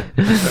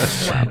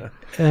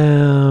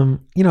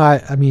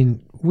 I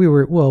mean, we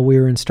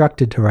were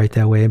instructed to write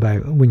that way by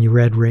when you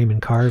read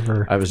Raymond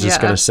Carver. I was just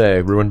going to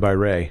say, Ruined by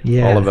Ray.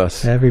 Yeah, all of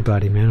us.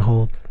 Everybody, man,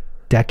 whole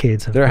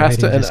decades of writing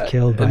just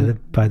killed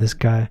by this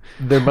guy.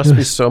 There must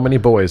be so many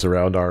boys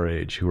around our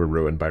age who were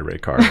ruined by Ray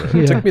Carver.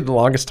 It took me the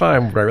longest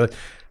time where I realized,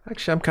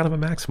 actually, I'm kind of a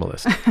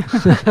maximalist.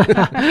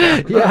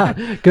 Yeah,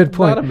 good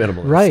point. Not a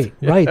minimalist.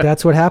 Right.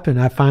 That's what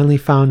happened. I finally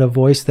found a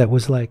voice that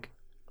was like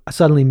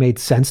suddenly made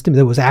sense to me.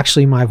 That was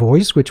actually my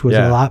voice, which was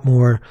a lot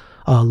more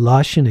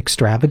lush and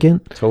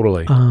extravagant.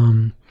 Totally.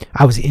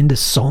 I was into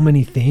so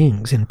many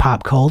things in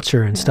pop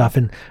culture and stuff,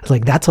 and it's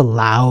like that's a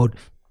loud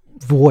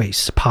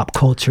voice, pop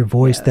culture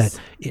voice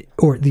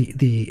or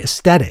the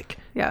aesthetic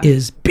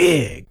is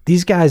big.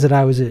 These guys that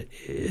I was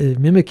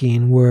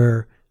mimicking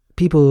were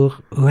people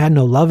who had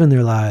no love in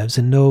their lives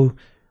and no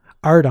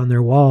art on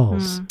their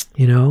walls,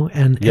 you know,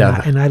 and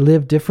I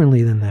live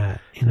differently than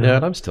that, you know. Yeah,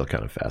 and I'm still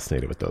kind of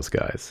fascinated with those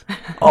guys.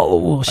 Oh,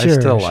 well, sure. I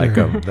still like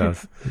them.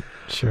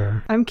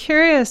 Sure. I'm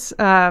curious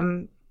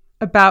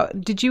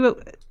about, did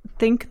you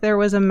think there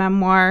was a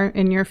memoir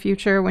in your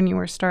future when you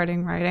were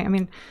starting writing? I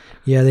mean,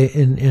 yeah,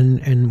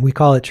 and we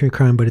call it true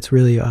crime, but it's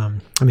really, I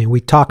mean, we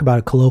talk about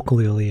it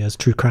colloquially as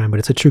true crime, but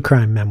it's a true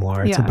crime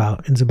memoir. It's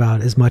about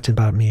as much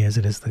about me as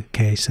it is the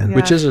case, and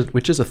which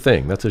is a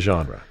thing. That's a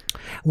genre.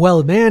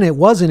 Well, man, it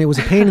wasn't. It was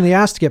a pain in the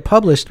ass to get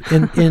published,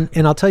 and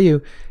I'll tell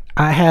you,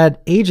 I had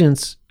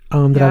agents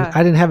that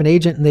I didn't have an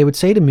agent, and they would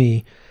say to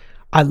me,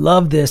 I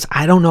love this.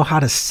 I don't know how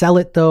to sell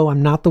it though.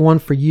 I'm not the one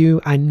for you.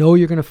 I know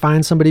you're going to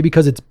find somebody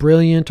because it's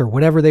brilliant or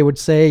whatever they would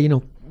say, you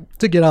know,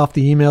 to get off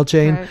the email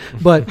chain.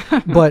 Right.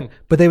 But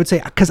they would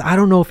say, because I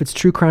don't know if it's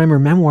true crime or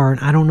memoir, and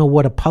I don't know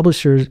what a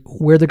publisher,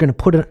 where they're going to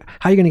put it,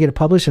 how you're going to get it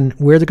published and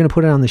where they're going to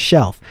put it on the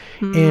shelf.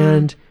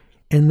 And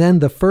then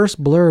the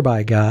first blurb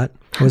I got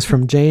was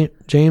from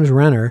James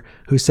Renner,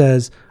 who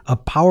says, a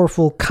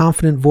powerful,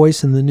 confident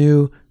voice in the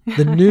new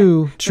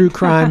true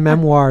crime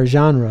memoir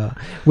genre,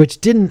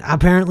 which didn't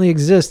apparently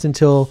exist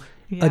until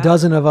a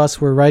dozen of us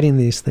were writing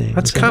these things.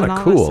 That's kind of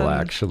cool,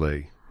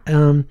 actually.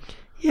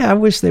 Yeah, I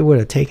wish they would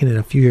have taken it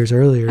a few years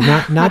earlier.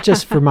 Not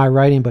just for my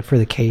writing, but for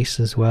the case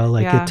as well.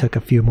 Like it took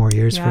a few more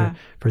years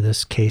for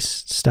this case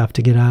stuff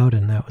to get out,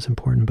 and that was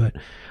important. But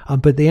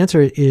the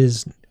answer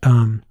is,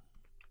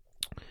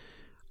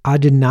 I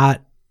did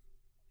not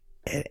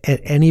at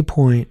any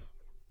point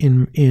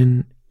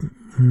in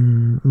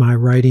my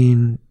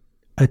writing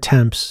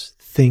attempts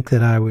think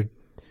that I would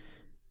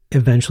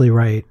eventually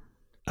write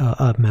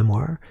a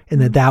memoir, and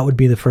that would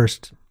be the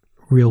first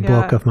real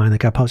book of mine that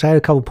got published. I had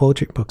a couple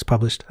poetry books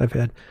published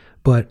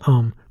but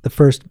the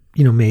first,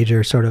 you know,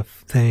 major sort of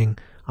thing,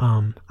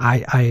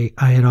 I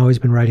had always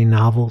been writing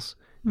novels,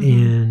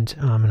 and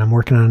I'm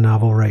working on a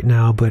novel right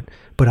now, but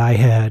I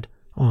had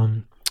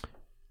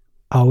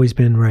always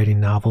been writing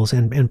novels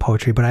and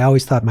poetry, but I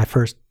always thought my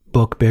first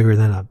book bigger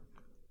than a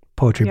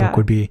poetry book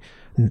would be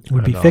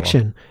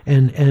fiction.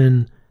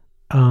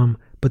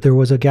 But there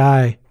was a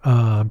guy,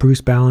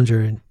 Bruce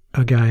Ballinger,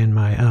 a guy in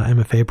my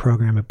MFA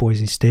program at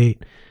Boise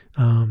State,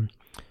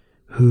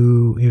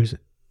 who he was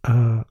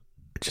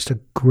just a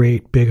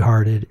great,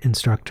 big-hearted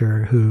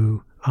instructor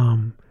who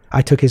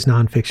I took his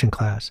nonfiction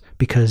class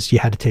because you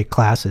had to take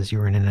classes. You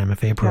were in an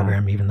MFA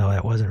program, even though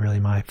that wasn't really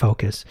my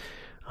focus.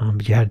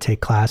 But you had to take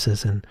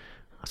classes, and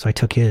so I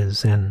took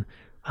his, and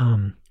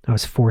I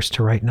was forced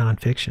to write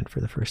nonfiction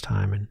for the first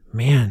time, and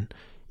man,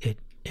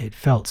 it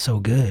felt so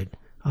good.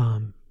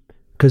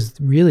 Because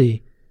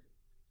really,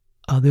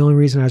 the only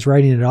reason I was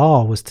writing it at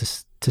all was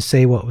to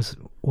say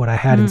what I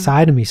had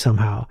inside of me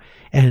somehow,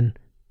 and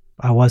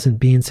I wasn't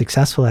being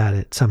successful at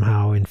it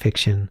somehow in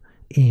fiction.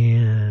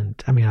 And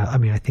I mean,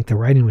 I think the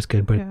writing was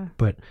good,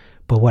 but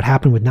what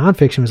happened with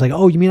nonfiction was like,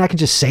 oh, you mean I can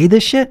just say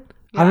this shit?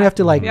 I don't have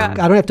to I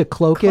don't have to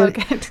cloak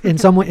it in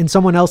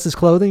someone else's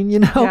clothing, you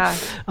know?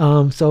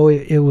 Yeah. So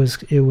it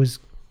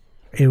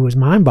was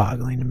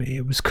mind-boggling to me.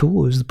 It was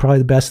cool. It was probably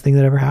the best thing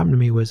that ever happened to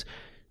me was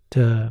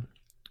to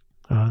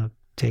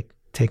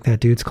take that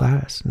dude's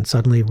class and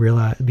suddenly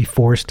be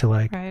forced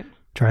to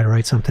try to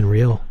write something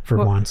real for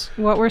once.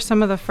 What were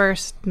some of the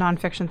first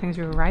nonfiction things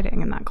you were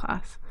writing in that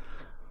class?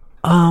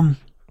 I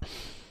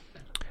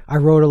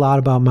wrote a lot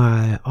about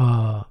my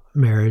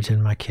marriage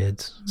and my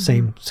kids.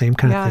 Same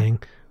kind of thing.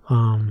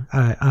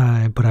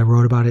 But I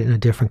wrote about it in a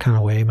different kind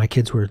of way. My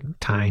kids were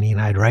tiny, and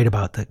I'd write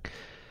about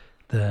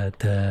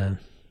the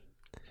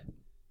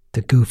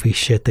goofy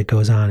shit that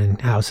goes on in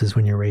houses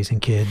when you're raising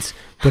kids.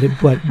 But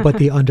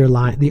the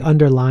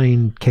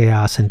underlying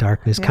chaos and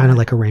darkness, kind of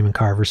like a Raymond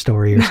Carver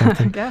story or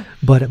something.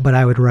 But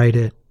I would write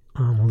it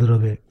a little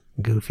bit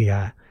goofy.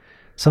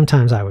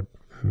 Sometimes I would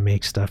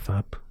make stuff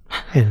up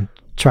and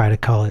try to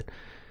call it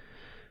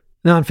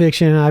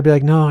nonfiction, and I'd be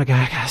like, no, I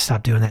gotta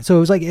stop doing that. So it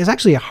was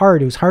actually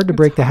hard. It was hard to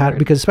break the habit,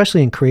 because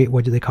especially in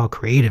what do they call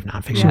creative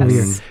nonfiction,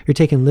 where you're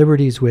taking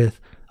liberties with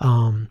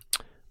the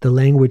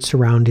language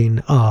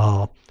surrounding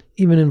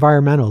even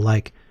environmental.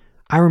 Like,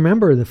 I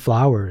remember the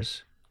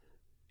flowers,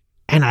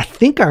 and I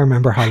think I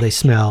remember how they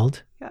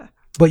smelled.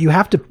 But you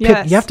have to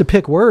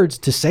pick words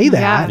to say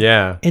that.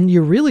 Yeah. And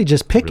you're really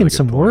just picking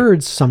some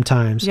words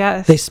sometimes.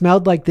 Yes. They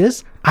smelled like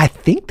this. I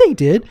think they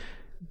did.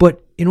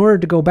 But in order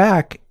to go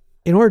back,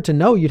 in order to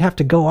know, you'd have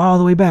to go all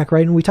the way back,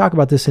 right? And we talk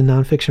about this in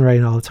nonfiction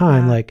writing all the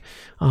time, like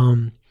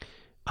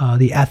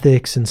the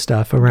ethics and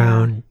stuff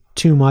around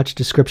too much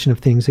description of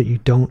things that you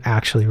don't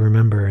actually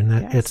remember, and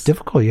that it's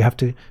difficult. You have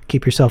to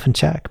keep yourself in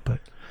check, but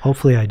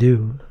hopefully I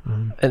do.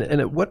 And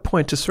at what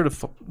point, to sort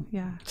of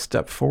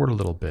step forward a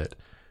little bit,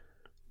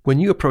 when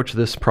you approach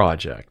this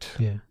project,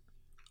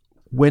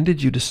 when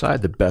did you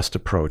decide the best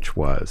approach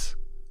was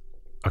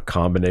a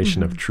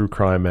combination of true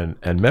crime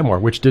and memoir,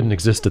 which didn't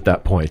exist at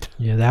that point?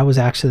 Yeah, that was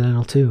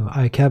accidental too.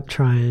 I kept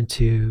trying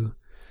to.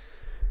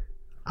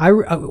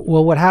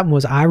 Well, what happened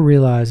was I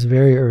realized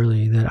very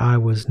early that I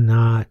was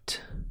not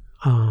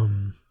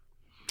a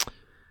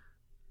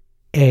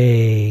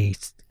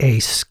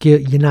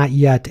not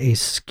yet a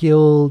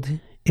skilled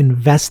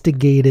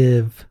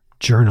investigative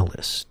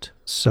journalist,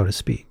 so to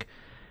speak.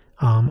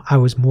 I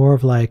was more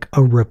of like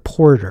a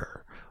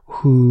reporter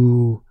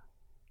who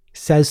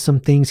says some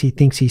things he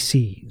thinks he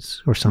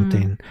sees or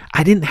something.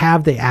 I didn't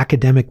have the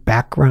academic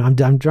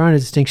background. I'm drawing a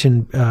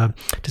distinction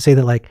to say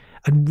that like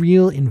a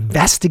real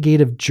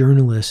investigative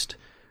journalist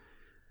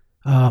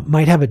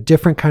might have a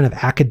different kind of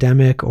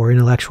academic or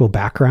intellectual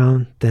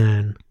background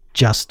than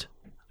just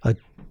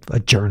a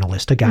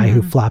journalist, a guy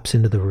who flops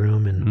into the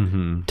room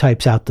and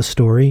types out the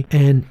story.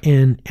 And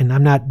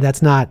I'm not,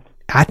 that's not,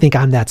 I think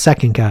I'm that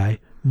second guy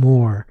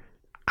more.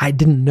 I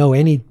didn't know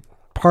any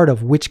part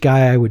of which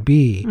guy I would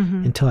be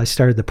until I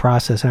started the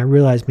process. And I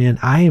realized, man,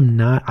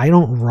 I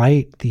don't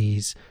write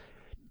these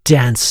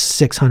dense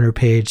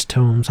 600-page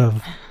tomes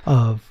of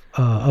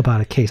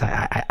about a case.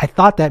 I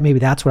thought that maybe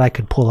that's what I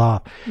could pull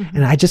off.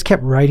 And I just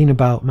kept writing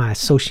about my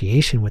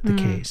association with the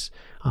case.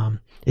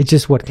 It's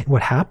just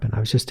what happened. I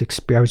was just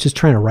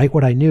trying to write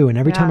what I knew. And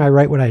every time I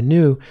write what I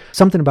knew,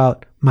 something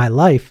about my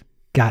life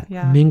got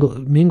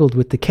mingled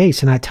with the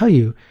case. And I tell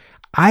you,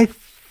 I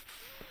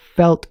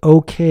felt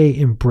okay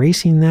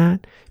embracing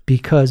that,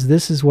 because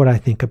this is what I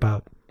think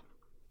about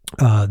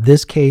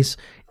this case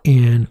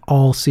and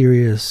all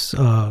serious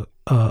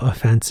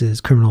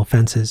offenses, criminal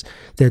offenses.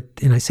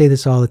 And I say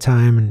this all the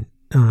time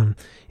and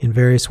in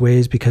various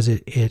ways, because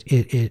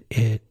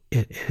it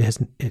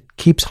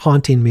keeps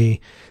haunting me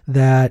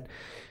that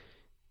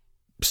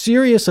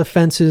serious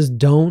offenses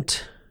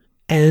don't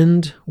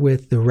end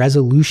with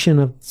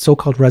the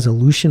so-called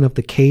resolution of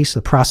the case,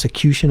 the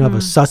prosecution of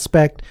a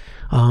suspect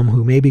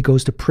who maybe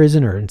goes to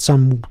prison, or in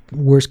some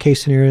worst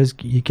case scenarios,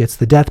 he gets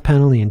the death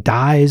penalty and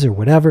dies or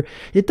whatever.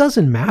 It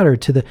doesn't matter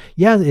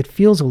it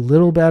feels a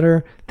little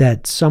better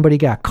that somebody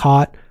got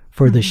caught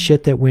for the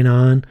shit that went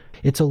on.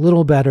 It's a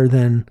little better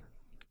than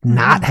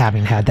not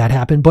having had that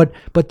happen, but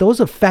those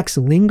effects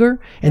linger,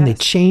 and they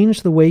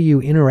change the way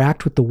you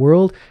interact with the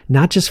world,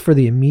 not just for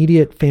the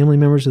immediate family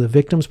members of the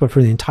victims, but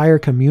for the entire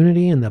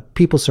community and the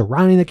people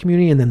surrounding the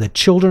community, and then the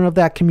children of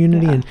that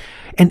community.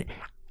 And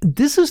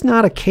this is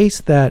not a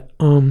case that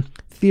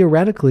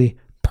theoretically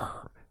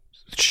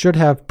should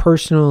have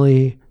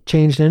personally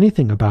changed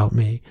anything about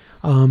me,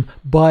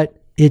 but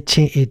it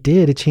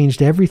did. It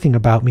changed everything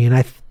about me, and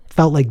I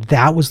felt like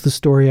that was the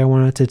story I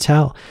wanted to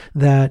tell.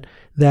 That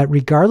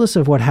regardless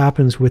of what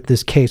happens with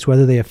this case,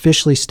 whether they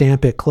officially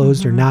stamp it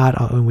closed or not,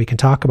 and we can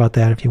talk about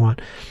that if you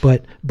want,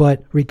 but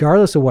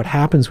regardless of what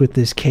happens with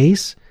this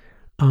case,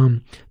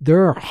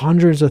 there are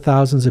hundreds of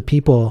thousands of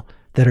people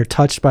that are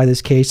touched by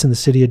this case in the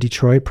city of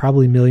Detroit,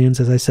 probably millions,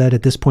 as I said,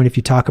 at this point, if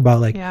you talk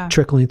about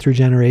trickling through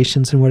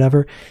generations and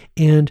whatever.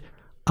 And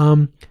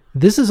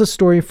this is a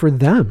story for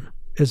them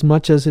as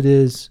much as it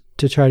is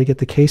to try to get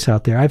the case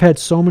out there. I've had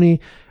so many,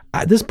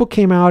 this book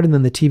came out and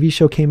then the TV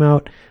show came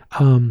out.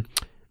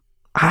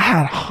 I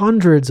had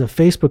hundreds of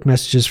Facebook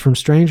messages from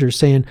strangers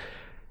saying,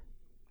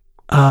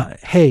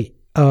 hey,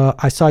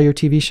 I saw your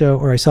TV show,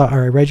 or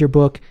I read your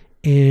book,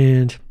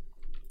 and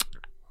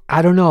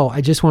I don't know,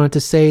 I just wanted to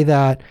say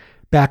that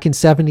back in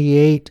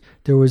 78,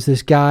 there was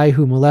this guy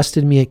who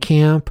molested me at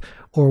camp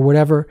or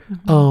whatever.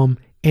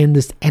 And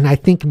I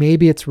think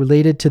maybe it's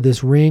related to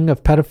this ring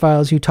of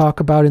pedophiles you talk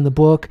about in the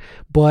book.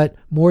 But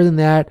more than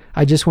that,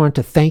 I just wanted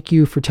to thank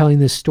you for telling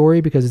this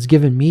story, because it's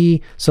given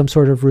me some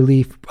sort of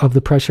relief of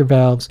the pressure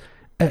valves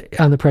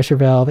on the pressure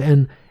valve.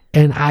 And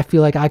I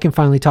feel like I can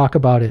finally talk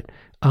about it,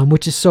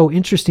 which is so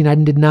interesting. I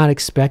did not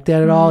expect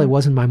that at all. It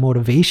wasn't my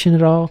motivation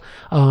at all.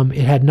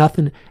 It had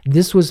nothing.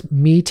 This was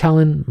me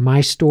telling my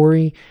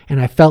story,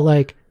 and I felt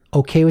like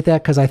okay with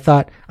that, because I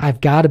thought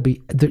I've got to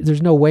be,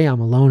 there's no way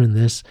I'm alone in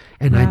this.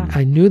 And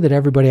I knew that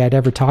everybody I'd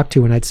ever talked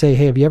to, and I'd say,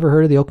 hey, have you ever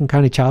heard of the Oakland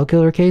County child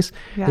killer case?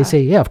 They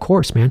say, yeah, of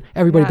course, man.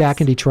 Everybody back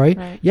in Detroit.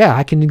 Right. Yeah,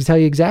 I can tell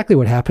you exactly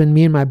what happened.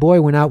 Me and my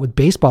boy went out with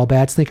baseball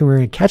bats thinking we were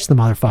going to catch the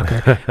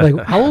motherfucker.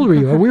 Like, how old were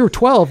you? We were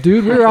 12,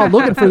 dude. We were out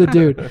looking for the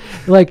dude.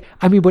 Like,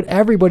 I mean, but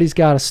everybody's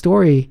got a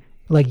story.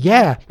 Like,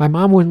 yeah, my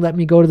mom wouldn't let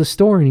me go to the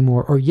store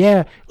anymore. Or,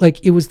 yeah,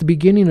 like it was the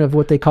beginning of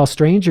what they call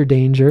stranger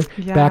danger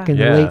back in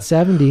the late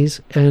 70s.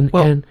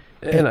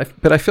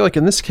 But I feel like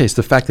in this case,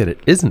 the fact that it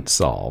isn't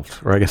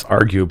solved, or I guess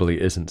arguably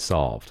isn't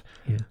solved,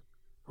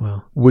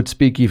 would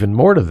speak even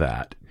more to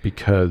that,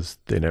 because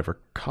they never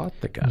caught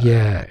the guy.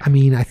 Yeah, I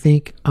mean, I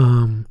think,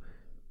 the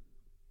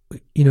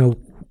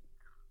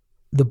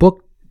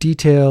book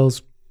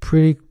details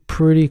pretty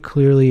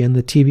clearly, in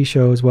the TV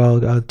show as well.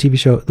 The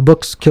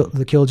books,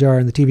 The Killjar,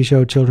 and the TV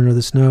show, Children of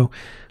the Snow,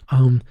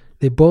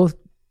 they both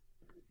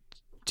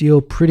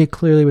deal pretty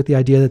clearly with the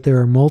idea that there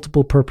are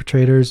multiple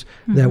perpetrators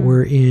that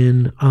were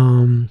in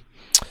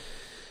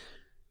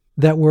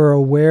that were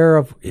aware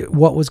of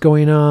what was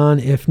going on,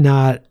 if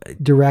not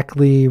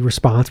directly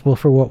responsible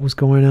for what was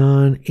going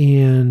on.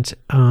 And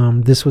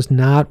this was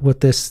not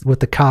what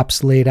the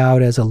cops laid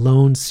out as a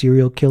lone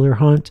serial killer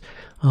hunt.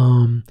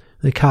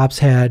 The cops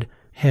had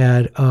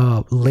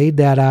laid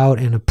that out,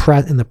 and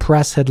the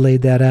press had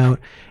laid that out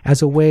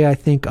as a way, I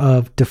think,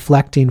 of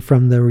deflecting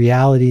from the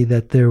reality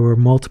that there were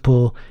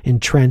multiple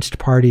entrenched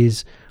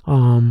parties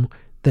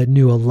that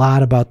knew a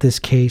lot about this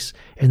case,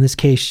 and this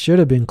case should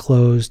have been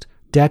closed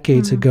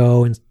decades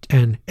ago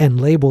and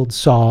labeled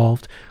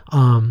solved.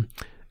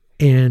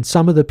 And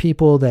some of the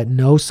people that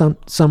know some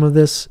of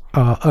this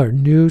or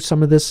knew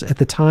some of this at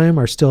the time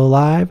are still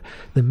alive.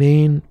 The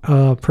main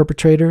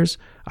perpetrators,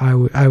 I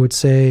would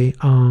say,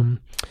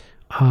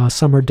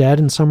 some are dead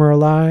and some are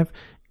alive.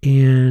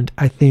 And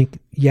I think,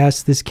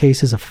 yes, this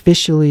case is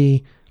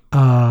officially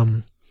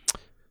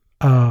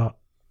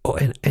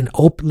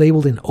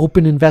labeled an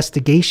open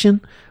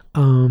investigation,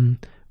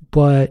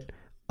 but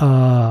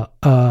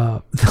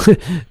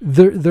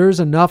there's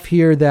enough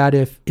here that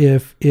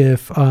if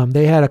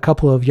they had a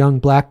couple of young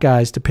black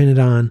guys depended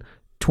on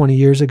 20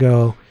 years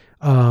ago,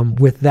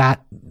 with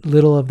that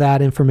little of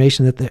that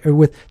information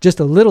with just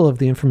a little of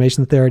the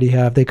information that they already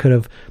have, they could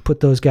have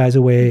put those guys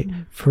away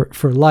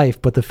for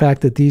life. But the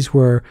fact that these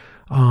were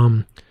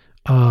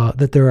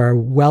that there are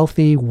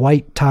wealthy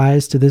white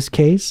ties to this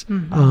case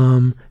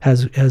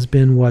has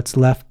been what's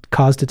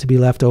caused it to be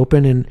left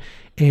open.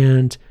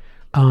 And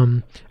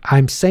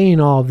I'm saying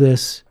all of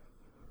this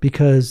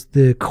because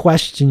the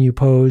question you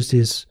posed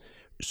is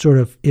sort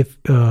of it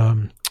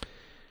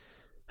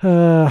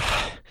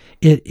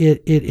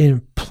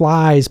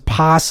implies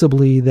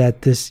possibly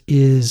that this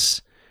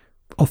is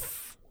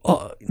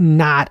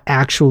not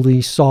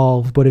actually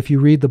solved. But if you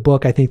read the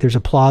book, I think there's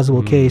a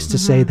plausible case to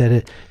say that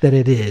it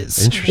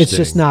is. Interesting. It's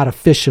just not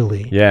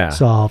officially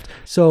solved.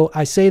 So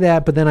I say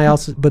that, but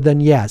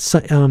then yes,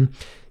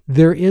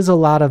 there is a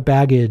lot of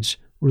baggage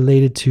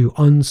related to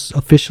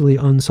officially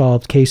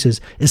unsolved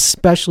cases,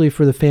 especially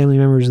for the family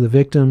members of the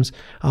victims.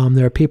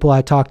 There are people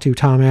I talked to,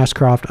 Tom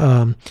Ashcroft,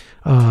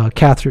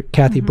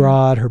 Kathy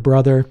Broad, her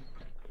brother.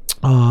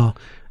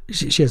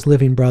 She has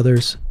living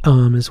brothers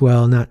as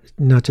well, not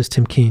just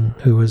Tim King,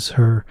 who was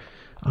her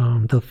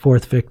the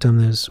fourth victim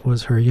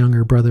was her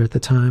younger brother at the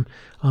time.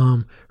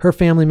 Her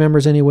family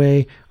members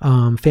anyway,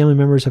 family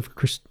members of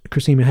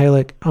Christine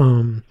Mihalich.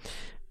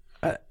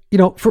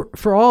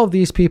 For all of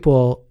these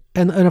people.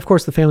 And of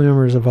course the family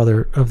members of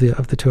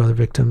the two other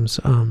victims,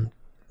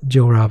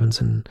 Jill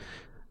Robbins and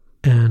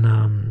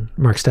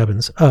Mark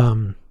Stebbins.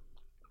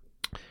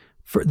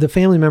 For the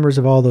family members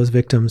of all those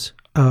victims,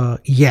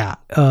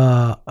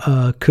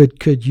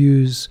 could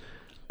use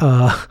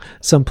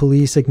some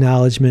police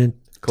acknowledgement,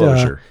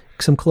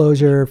 some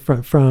closure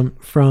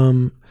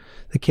from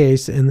the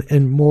case,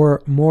 and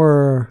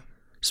more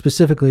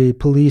specifically,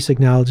 police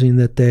acknowledging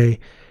that they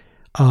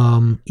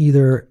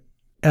either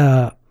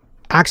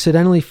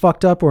accidentally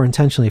fucked up or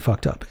intentionally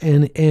fucked up.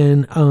 And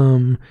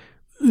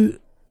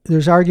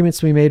there's arguments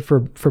to be made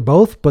for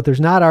both, but there's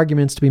not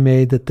arguments to be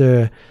made that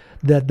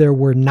there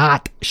were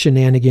not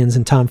shenanigans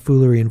and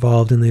tomfoolery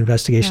involved in the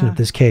investigation of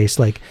this case.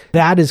 Like,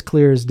 that is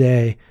clear as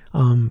day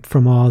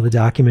from all the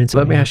documents.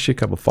 Let me ask you a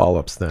couple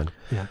follow-ups then.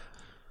 Yeah.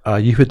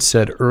 You had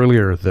said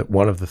earlier that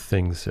one of the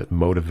things that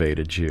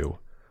motivated you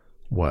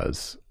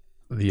was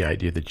the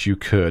idea that you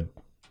could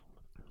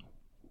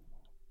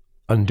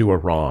undo a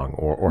wrong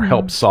or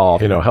help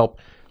solve, help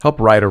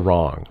right a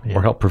wrong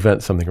or help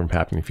prevent something from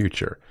happening in the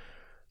future.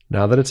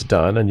 Now that it's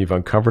done and you've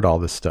uncovered all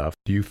this stuff,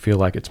 do you feel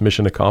like it's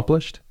mission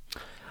accomplished?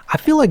 I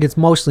feel like it's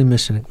mostly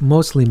mission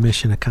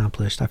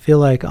accomplished. I feel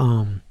like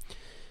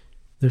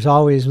there's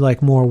always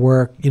like more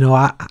work.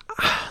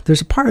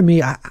 There's a part of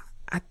me. I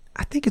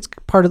think it's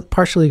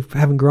partially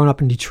having grown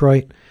up in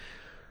Detroit.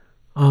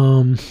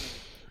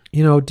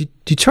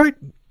 Detroit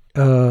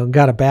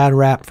got a bad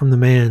rap from the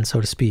man,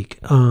 so to speak.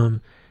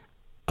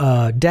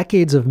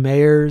 Decades of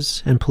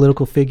mayors and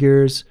political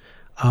figures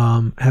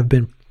have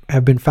been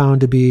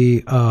found to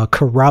be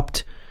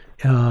corrupt.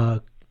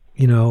 The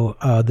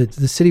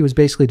city was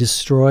basically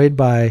destroyed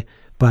by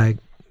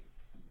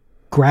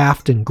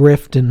graft and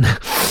grift and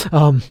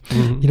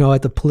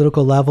at the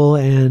political level,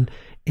 and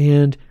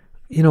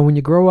when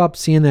you grow up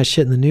seeing that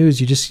shit in the news,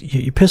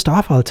 you're pissed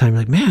off all the time.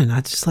 You're like, man,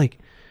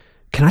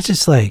 can I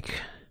just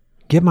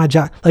get my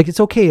job? Like, it's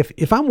okay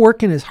if I'm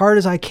working as hard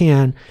as I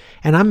can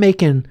and I'm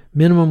making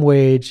minimum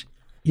wage.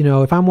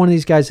 If I'm one of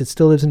these guys that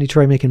still lives in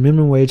Detroit making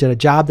minimum wage at a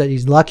job that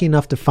he's lucky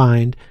enough to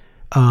find,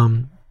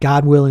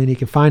 God willing, he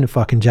can find a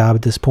fucking job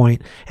at this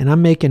point, and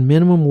I'm making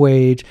minimum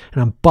wage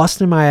and I'm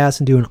busting my ass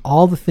and doing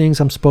all the things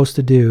I'm supposed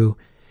to do.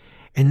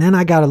 And then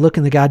I got to look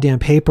in the goddamn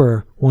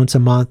paper once a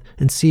month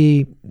and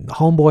see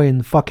homeboy in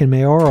the fucking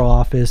mayoral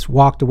office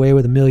walked away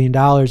with $1 million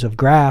of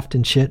graft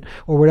and shit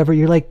or whatever.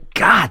 You're like,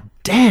 God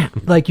damn.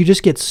 Like, you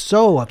just get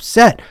so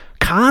upset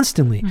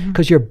constantly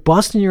because you're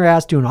busting your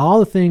ass doing all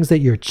the things that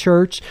your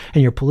church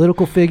and your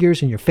political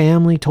figures and your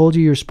family told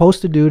you you're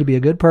supposed to do to be a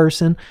good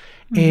person.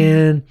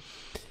 And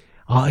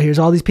here's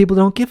all these people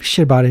who don't give a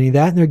shit about any of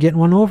that, and they're getting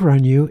one over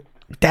on you.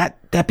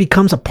 that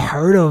becomes a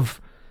part of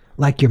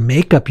like your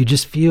makeup. You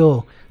just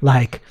feel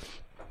like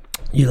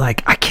I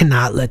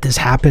cannot let this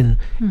happen.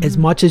 As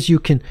much as you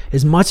can,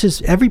 as much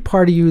as every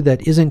part of you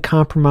that isn't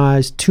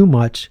compromised too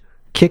much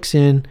kicks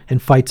in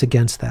and fights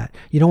against that.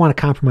 You don't want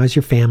to compromise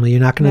your family. You're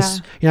not going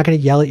to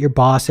yell at your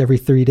boss every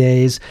 3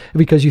 days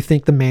because you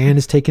think the man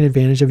is taking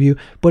advantage of you,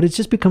 but it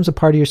just becomes a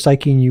part of your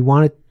psyche, and you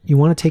want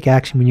to take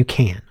action when you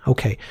can.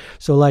 Okay.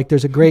 So like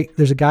there's a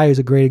guy who's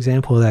a great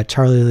example of that,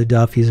 Charlie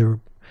LeDuff. He's a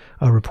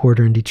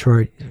reporter in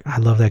Detroit. I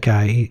love that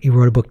guy. He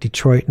wrote a book,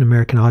 Detroit, an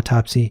American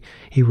Autopsy.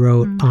 He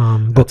wrote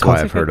book That's called,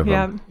 why I've heard of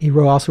him. He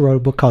also wrote a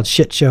book called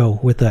Shit Show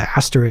with the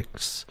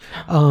asterisks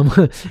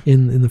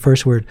in the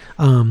first word.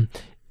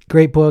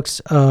 Great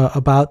books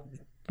about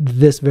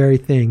this very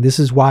thing. This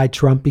is why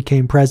Trump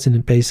became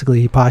president.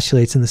 Basically, he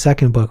postulates in the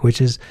second book, which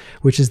is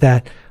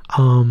that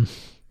the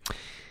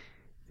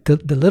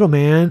little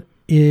man,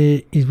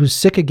 he was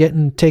sick of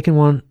getting taken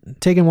one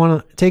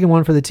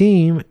for the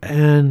team,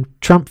 and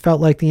Trump felt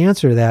like the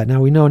answer to that.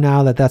 Now we know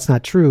now that that's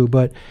not true,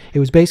 but it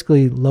was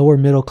basically lower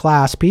middle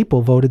class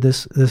people voted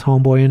this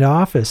homeboy into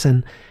office,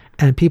 and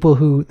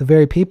the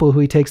very people who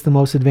he takes the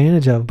most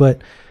advantage of.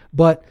 But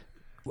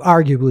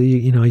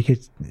arguably, you could,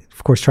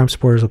 of course, Trump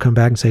supporters will come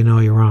back and say, no,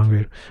 you're wrong,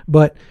 dude.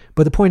 But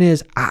the point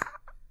is,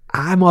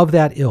 I'm of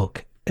that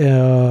ilk,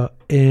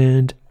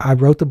 and I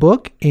wrote the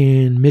book,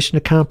 and mission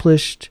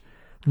accomplished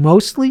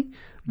mostly.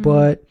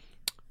 But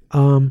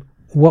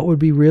what would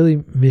be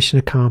really mission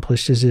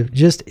accomplished is if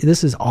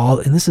this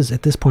is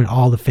at this point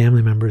all the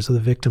family members of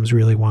the victims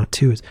really want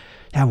to, is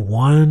have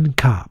one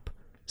cop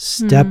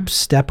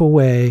step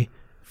away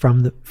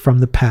from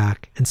the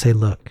pack and say,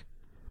 look,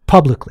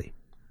 publicly,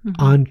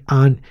 on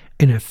an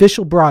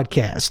official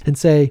broadcast, and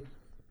say,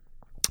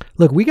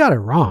 look, we got it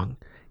wrong,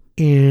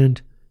 and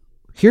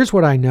here's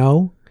what I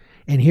know,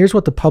 and here's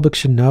what the public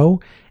should know,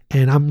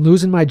 and I'm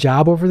losing my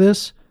job over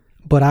this,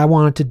 but I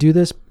wanted to do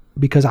this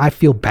because I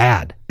feel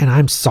bad and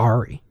I'm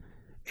sorry.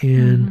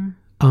 And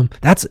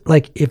that's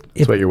like if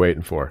that's what you're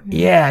waiting for.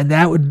 Yeah, and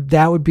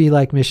that would be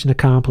like mission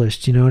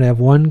accomplished, to have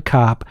one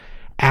cop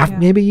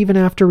maybe even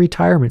after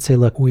retirement say,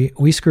 look,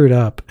 we screwed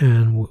up,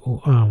 and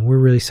we're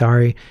really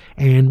sorry.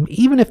 And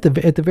even if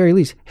at the very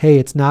least, hey,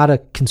 it's not a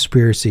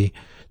conspiracy.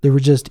 There were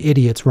just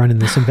idiots running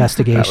this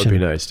investigation. That would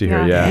be nice to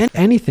hear. Yeah.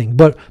 Anything,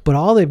 but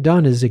all they've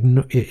done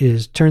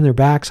is turn their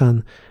backs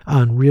on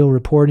real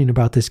reporting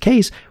about this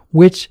case,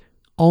 which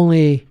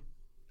only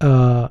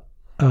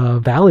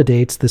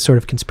validates the sort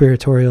of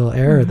conspiratorial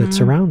era that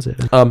surrounds it.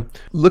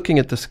 Looking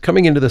at this,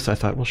 coming into this, I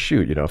thought, well,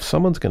 shoot, if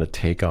someone's going to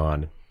take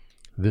on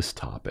this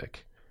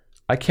topic,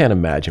 I can't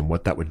imagine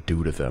what that would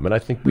do to them. And I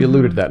think we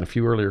alluded to that in a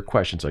few earlier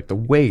questions, like the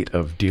weight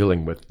of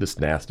dealing with this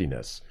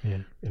nastiness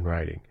in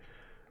writing.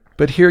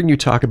 But hearing you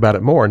talk about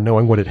it more and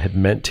knowing what it had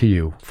meant to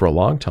you for a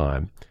long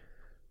time,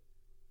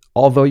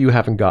 although you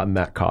haven't gotten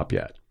that cop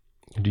yet,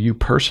 do you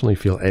personally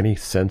feel any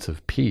sense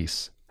of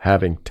peace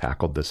having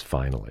tackled this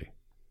finally?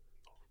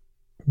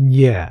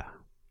 Yeah.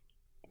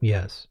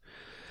 Yes.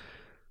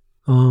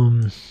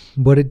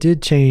 But it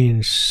did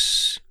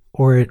change,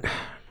 or it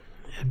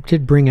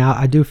did bring out,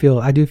 I do feel,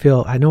 I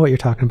know what you're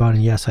talking about,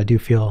 and yes, I do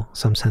feel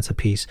some sense of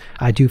peace.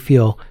 I do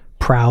feel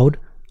proud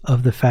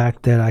of the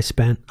fact that I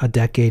spent a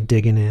decade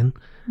digging in.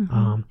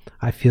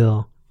 I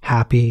feel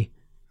happy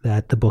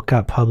that the book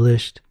got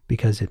published,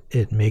 because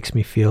it makes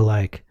me feel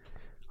like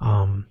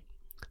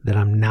that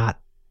I'm not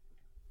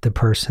the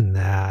person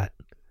that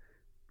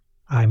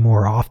I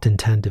more often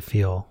tend to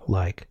feel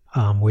like,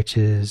 which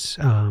is,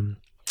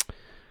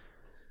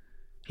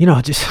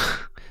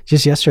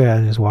 just yesterday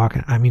I was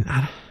walking. I mean,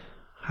 how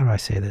do I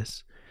say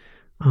this?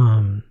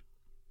 I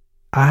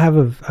have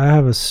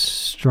a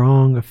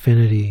strong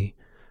affinity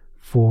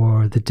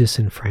for the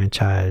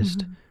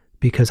disenfranchised,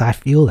 because I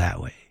feel that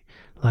way.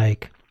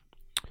 Like,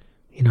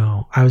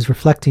 I was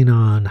reflecting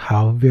on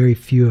how very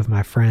few of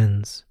my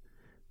friends,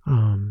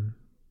 the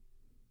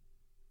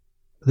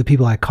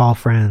people I call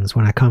friends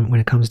when it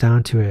comes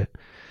down to it,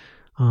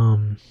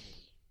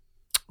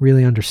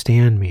 really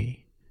understand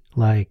me.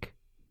 Like,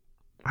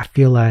 I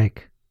feel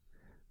like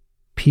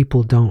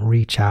people don't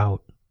reach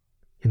out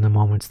in the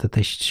moments that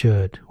they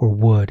should or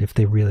would if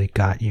they really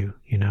got you,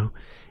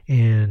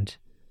 And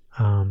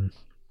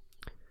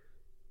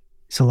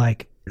so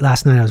like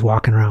last night I was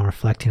walking around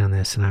reflecting on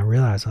this, and I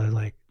realized, I was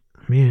like,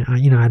 man, I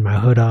had my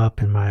hood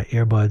up and my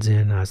earbuds in,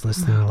 and I was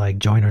listening to like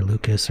Joyner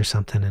Lucas or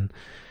something, and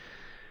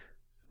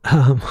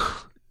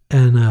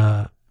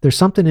there's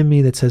something in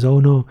me that says, oh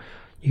no,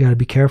 you got to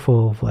be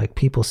careful of like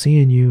people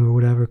seeing you or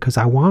whatever, because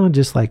I want to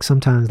just like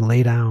sometimes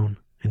lay down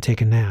and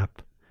take a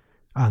nap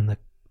on the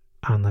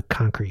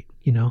concrete,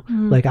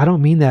 like I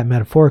don't mean that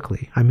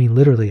metaphorically. I mean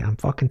literally, I'm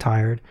fucking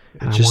tired,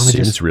 and it just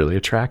seems really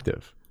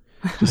attractive.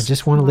 I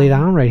just want to lay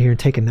down right here and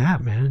take a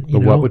nap, man.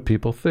 But what would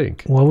people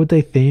think? What would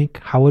they think?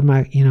 How would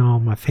my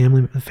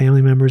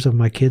family members of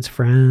my kids'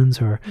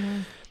 friends, or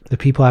the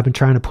people I've been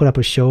trying to put up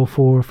a show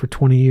for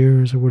 20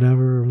 years or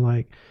whatever,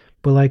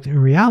 but in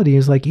reality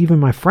is like, even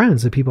my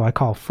friends, the people I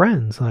call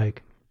friends,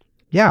 like,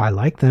 yeah, I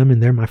like them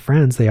and they're my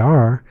friends. They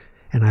are,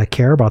 and I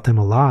care about them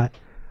a lot.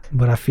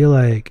 I feel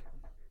like,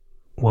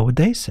 what would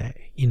they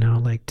say? You know,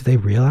 like, do they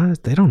realize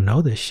they don't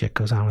know this shit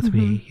goes on with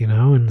me, you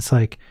know? And it's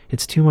like,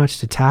 it's too much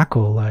to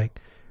tackle, like,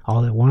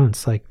 all at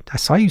once. Like, I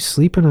saw you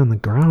sleeping on the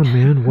ground,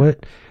 man.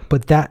 What?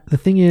 But the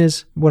thing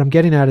is, what I'm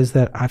getting at is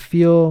that I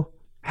feel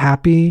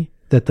happy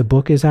that the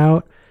book is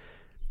out,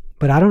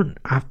 but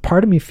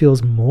part of me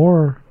feels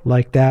more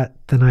like that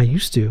than I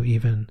used to,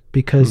 even,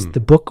 because the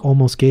book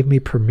almost gave me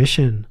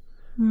permission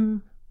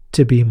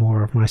to be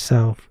more of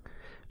myself,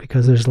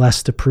 because there's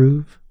less to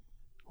prove.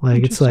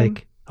 Like, it's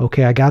like,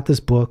 okay, I got this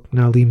book,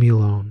 now leave me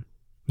alone.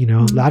 You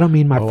know, I don't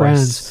mean my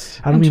friends.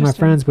 I don't mean my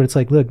friends, but it's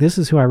like, look, this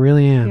is who I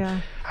really am.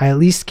 Yeah. I at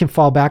least can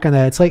fall back on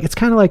that. It's like, it's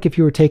kind of like if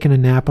you were taking a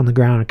nap on the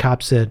ground and a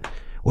cop said,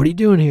 what are you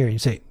doing here? And you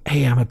say,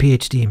 hey, I'm a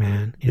PhD,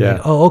 man. And you're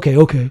like, oh,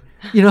 okay.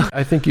 You know,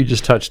 I think you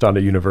just touched on a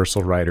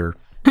universal writer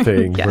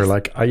thing. Yes. Where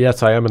like,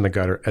 yes, I am in the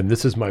gutter, and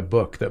this is my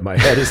book that my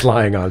head is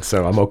lying on,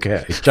 so I'm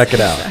okay. Check it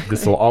out. Exactly.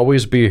 This will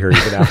always be here,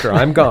 even after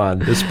I'm gone.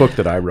 This book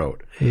that I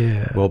wrote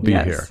will be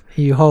here.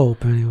 You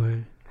hope,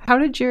 anyway. How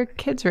did your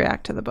kids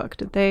react to the book?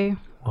 Did they?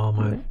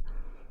 Well,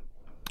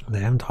 they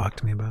haven't talked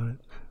to me about it.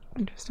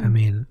 Interesting. I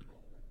mean,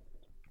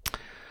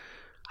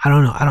 I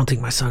don't know. I don't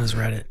think my son has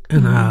read it,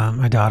 and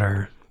my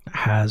daughter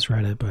has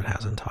read it, but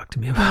hasn't talked to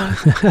me about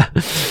it.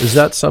 Is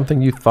that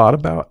something you thought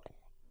about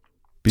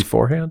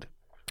beforehand?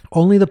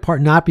 Only the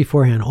part, not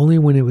beforehand. Only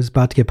when it was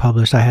about to get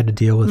published, I had to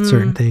deal with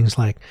certain things.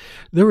 Like,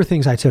 there were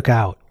things I took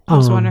out. I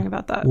was wondering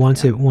about that.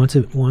 Once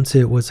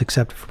it was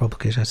accepted for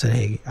publication, I said,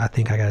 "Hey, I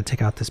think I got to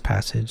take out this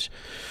passage."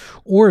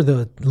 Or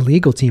the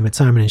legal team at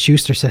Simon and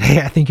Schuster said,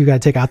 "Hey, I think you got to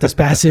take out this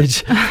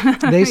passage."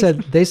 They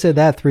said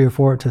that three or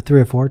four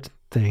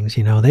things.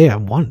 You know, they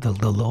have one. The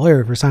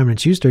lawyer for Simon and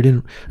Schuster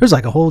didn't. There's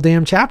like a whole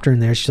damn chapter in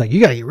there. She's like, "You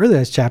got to get rid of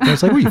this chapter." I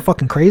was like, "What, are you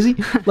fucking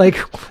crazy?" Like,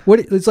 what?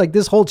 It's like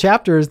this whole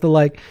chapter is the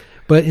like.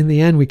 But in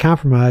the end, we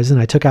compromised, and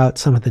I took out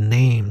some of the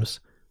names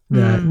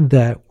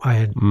that I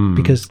had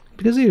because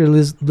these are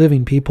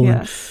living people,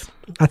 and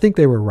I think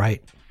they were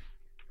right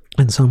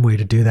in some way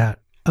to do that.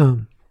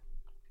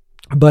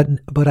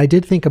 But I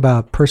did think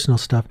about personal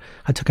stuff.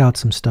 I took out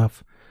some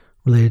stuff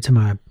related to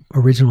my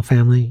original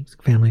family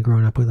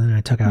growing up with, and I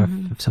took out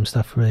some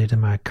stuff related to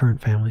my current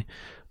family.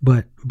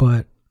 But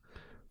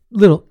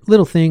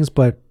little things,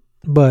 but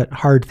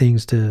hard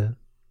things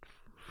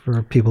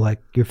for people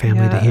like your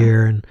family to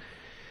hear, and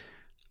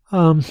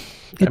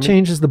it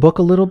changes the book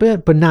a little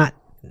bit, but not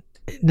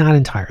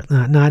entirely,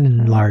 not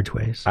in large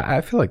ways.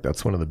 I feel like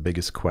that's one of the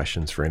biggest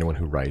questions for anyone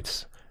who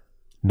writes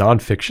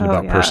nonfiction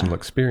about personal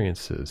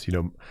experiences. You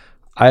know,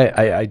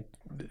 I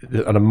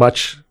on a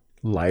much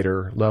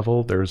lighter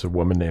level, there's a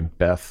woman named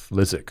Beth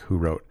Lizik who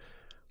wrote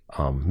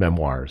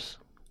memoirs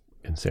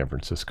in San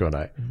Francisco, and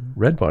I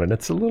read one, and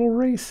it's a little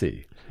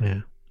racy.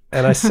 Yeah.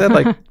 And I said,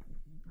 like,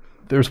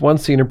 there's one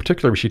scene in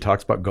particular where she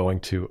talks about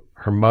going to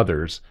her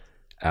mother's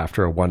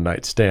after a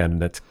one-night stand,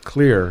 and it's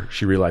clear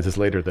she realizes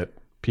later that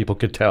people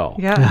could tell.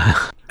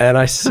 Yeah. And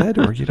I said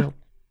to her, you know,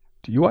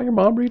 do you want your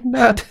mom reading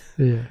that?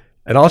 Yeah.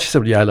 And all she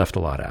said, I left a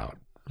lot out.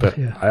 But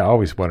I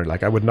always wondered,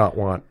 like, would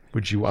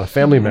you want a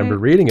family member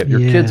reading it, your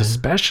kids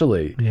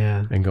especially,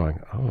 and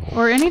going, oh.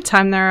 Or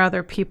anytime there are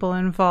other people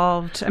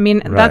involved. I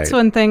mean, that's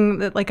one thing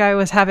that, like, I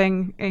was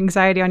having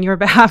anxiety on your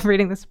behalf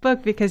reading this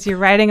book, because you're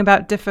writing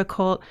about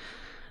difficult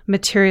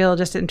material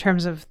just in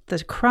terms of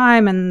the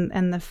crime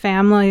and the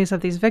families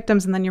of these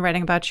victims, and then you're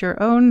writing about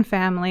your own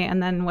family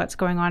and then what's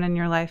going on in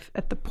your life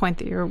at the point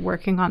that you're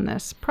working on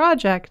this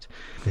project.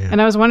 Yeah.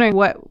 And I was wondering,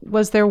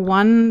 was there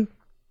one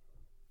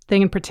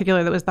thing in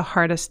particular that was the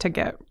hardest to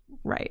get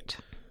right?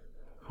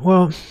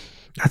 Well,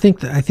 I think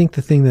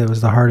the thing that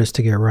was the hardest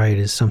to get right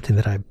is something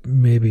that I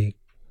maybe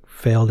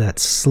failed at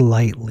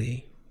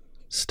slightly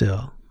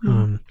still.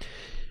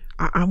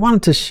 I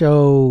wanted to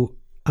show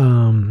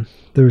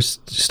there was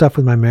stuff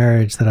with my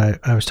marriage that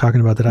I was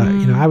talking about that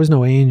I was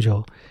no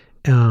angel.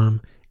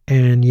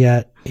 And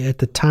yet at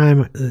the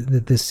time,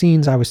 the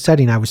scenes I was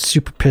setting, I was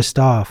super pissed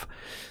off.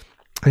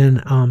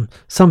 And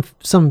some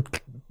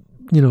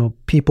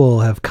people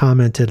have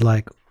commented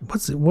like,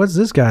 what's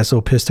this guy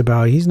so pissed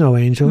about? He's no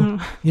angel.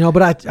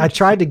 But I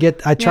tried to get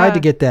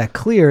that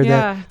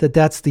clear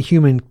that's the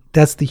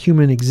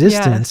human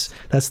existence. Yes.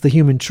 That's the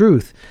human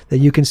truth, that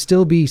you can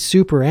still be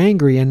super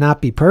angry and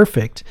not be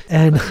perfect.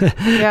 And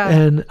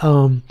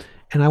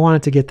and I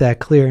wanted to get that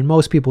clear, and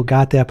most people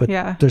got that, but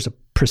there's a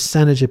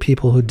percentage of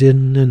people who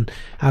didn't, and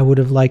I would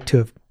have liked to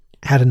have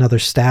had another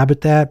stab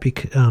at that,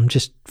 because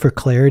just for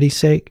clarity's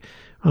sake.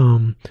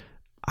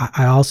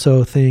 I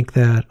also think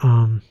that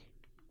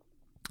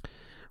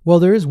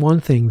there is one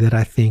thing that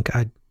I think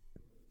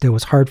that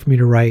was hard for me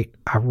to write.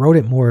 I wrote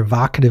it more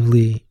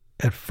evocatively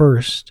at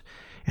first,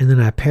 and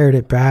then I pared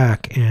it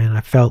back, and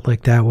I felt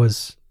like that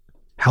was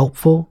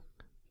helpful.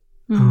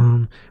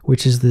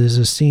 Which is, there's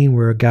a scene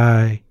where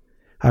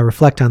I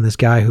reflect on this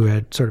guy who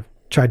had sort of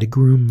tried to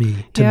groom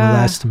me, to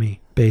molest me,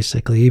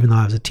 basically, even though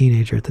I was a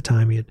teenager at the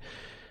time. We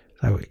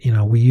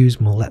use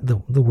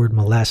the word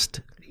molest,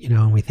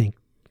 and we think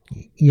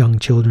young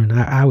children.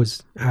 I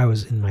was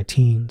in my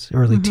teens,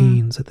 early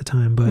teens at the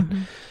time,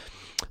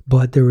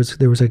 But there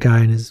was a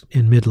guy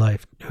in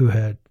midlife who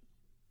had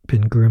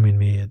been grooming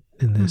me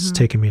in this,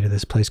 taking me to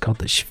this place called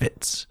the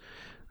Schwitz,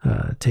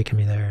 taking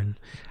me there,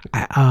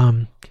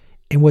 and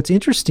what's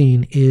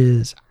interesting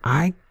is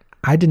I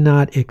did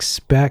not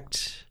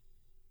expect,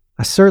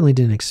 I certainly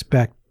didn't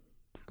expect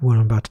what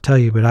I'm about to tell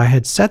you, but I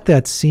had set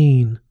that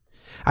scene.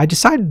 I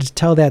decided to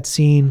tell that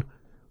scene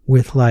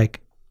with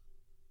like,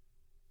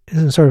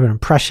 in sort of an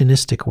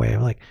impressionistic way,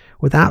 like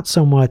without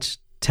so much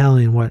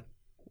telling what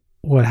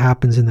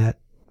happens in that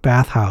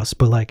bathhouse,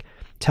 but like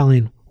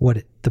telling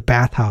what the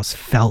bathhouse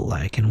felt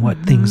like and what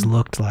things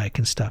looked like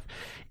and stuff.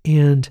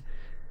 And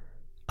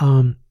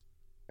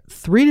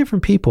 3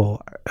 different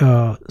people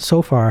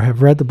so far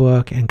have read the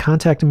book and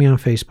contacted me on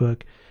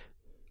Facebook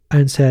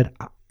and said,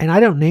 and I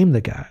don't name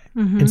the guy,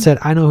 and said,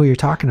 I know who you're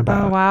talking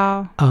about. Oh,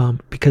 wow.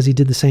 Because he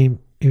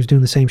was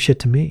doing the same shit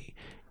to me.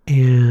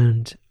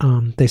 And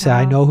they said,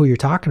 I know who you're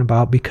talking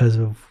about because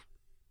of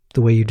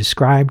the way you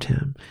described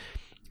him.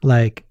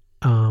 Like,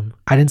 I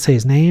didn't say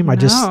his name. I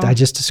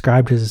just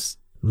described his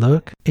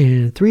look.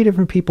 And 3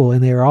 different people,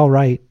 and they were all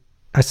right.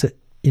 I said,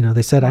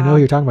 they said, I know who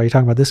you're talking about. You're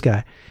talking about this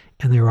guy.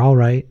 And they were all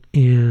right.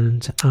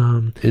 And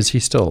is he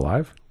still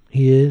alive?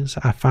 He is.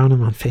 I found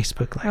him on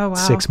Facebook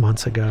 6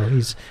 months ago.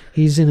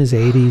 He's in his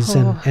 80s,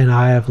 and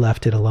I have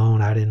left it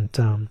alone. I didn't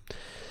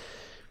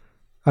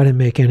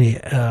make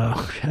any.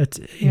 I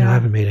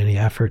haven't made any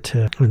effort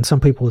to. And some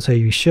people will say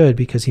you should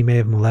because he may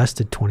have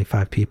molested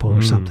 25 people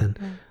or something.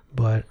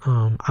 But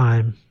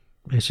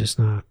It's just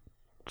not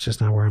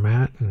where I'm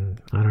at,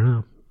 and I don't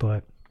know.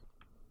 But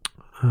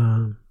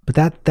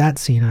that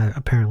scene I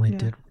apparently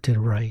did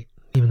right.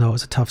 Even though it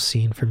was a tough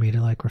scene for me to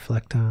like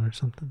reflect on or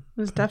something. It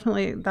was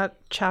definitely that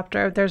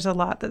chapter. There's a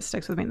lot that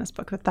sticks with me in this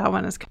book, but that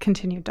one has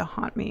continued to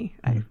haunt me,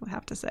 I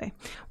have to say.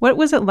 What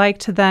was it like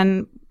to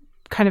then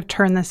kind of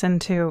turn this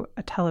into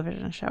a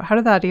television show? How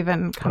did that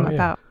even come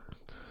about?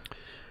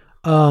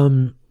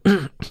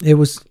 It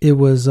was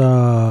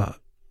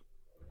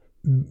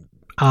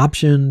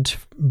optioned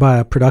by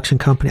a production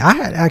company.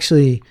 I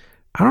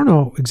don't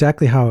know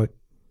exactly how it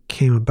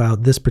came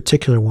about, this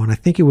particular one. I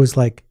think it was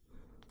like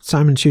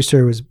Simon &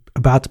 Schuster was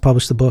about to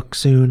publish the book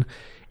soon,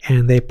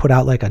 and they put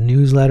out like a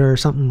newsletter or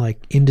something, like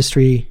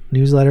industry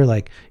newsletter,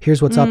 like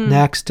here's what's up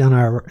next on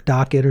our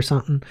docket or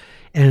something.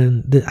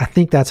 And I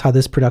think that's how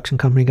this production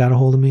company got a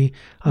hold of me.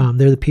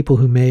 They're the people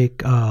who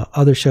make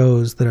other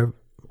shows that are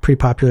pretty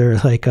popular,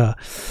 like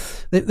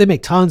they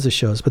make tons of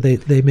shows, but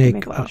they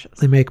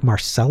make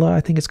Marcella,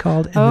 I think it's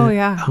called.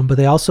 And but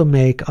they also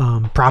make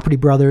Property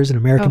Brothers and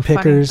American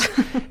Pickers,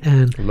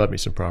 and love me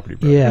some Property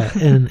Brothers.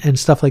 Yeah, and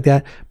stuff like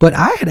that. But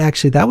I had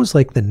actually, that was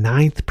like the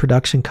 9th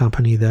production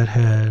company that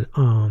had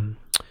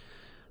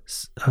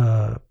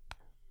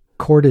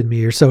courted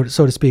me, or so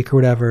to speak, or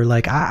whatever.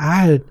 Like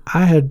I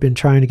had been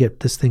trying to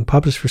get this thing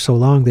published for so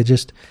long that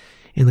just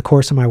in the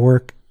course of my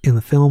work in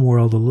the film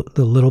world,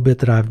 the little bit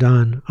that I've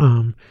done,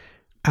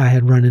 I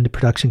had run into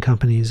production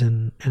companies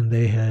and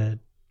they had,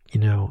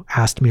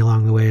 asked me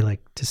along the way, like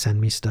to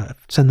send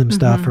them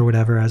stuff or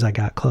whatever as I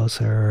got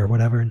closer or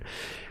whatever. And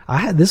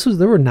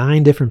there were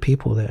 9 different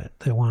people that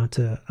wanted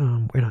to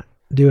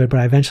do it, but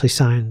I eventually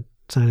signed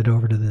it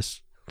over to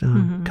this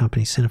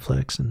company,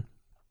 Cineflix, and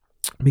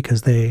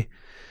because they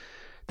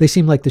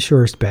seemed like the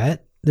surest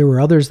bet. There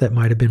were others that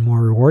might have been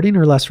more rewarding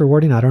or less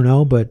rewarding, I don't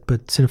know, but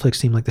Cineflix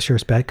seemed like the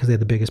surest bet because they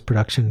had the biggest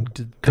production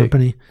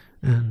company.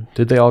 And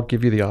did they all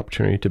give you the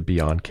opportunity to be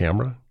on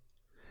camera?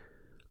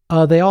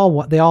 They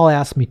all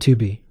asked me to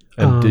be.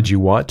 And did you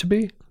want to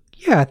be?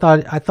 Yeah,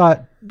 I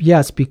thought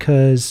yes,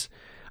 because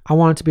I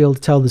wanted to be able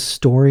to tell the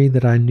story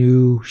that I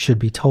knew should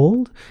be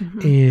told,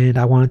 and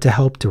I wanted to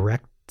help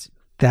direct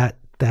that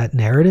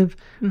narrative.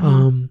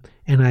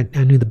 And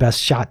I knew the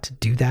best shot to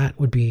do that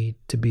would be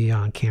to be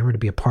on camera, to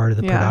be a part of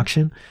the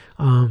production.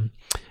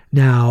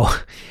 Now,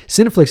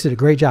 Cineflix did a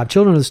great job.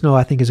 Children of the Snow,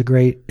 I think, is a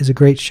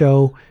great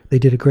show. They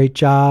did a great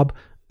job.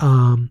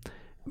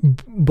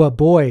 But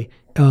boy,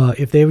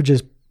 if they would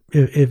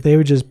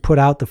just put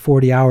out the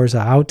 40 hours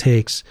of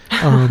outtakes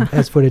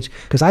as footage,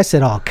 because I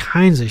said all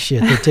kinds of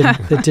shit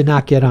that did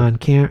not get on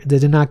camera, that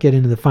did not get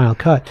into the final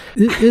cut.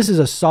 This is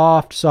a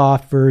soft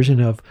version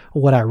of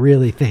what I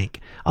really think,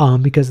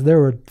 because there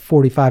were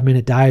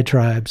 45-minute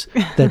diatribes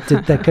that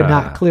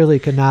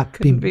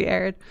couldn't be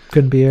aired.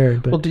 Couldn't be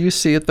aired. But. Well, do you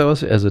see it though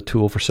as a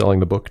tool for selling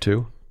the book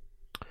too?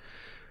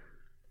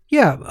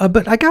 Yeah,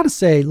 but I gotta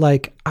say,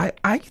 like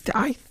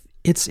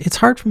it's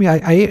hard for me.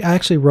 I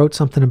actually wrote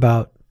something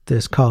about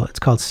this it's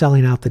called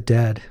Selling Out the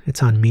Dead.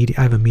 It's on Medium.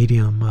 I have a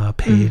Medium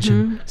page,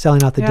 and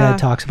Selling Out the Dead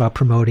talks about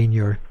promoting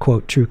your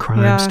quote true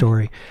crime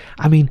story.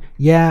 I mean,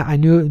 I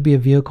knew it would be a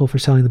vehicle for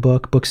selling the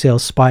book. Book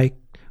sales spiked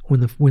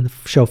when the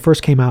show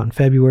first came out in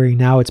February.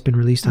 Now it's been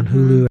released on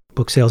Hulu.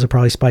 Book sales are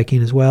probably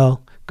spiking as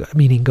well,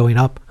 meaning going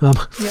up.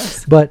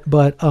 Yes. But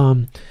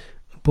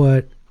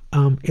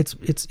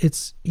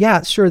it's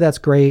sure, that's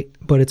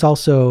great, but it's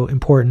also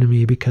important to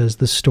me because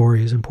the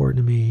story is important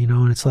to me,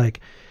 and it's like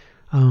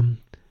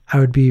I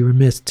would be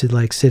remiss to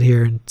like sit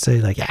here and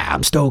say like, yeah,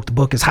 I'm stoked, the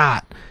book is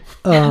hot.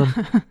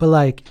 But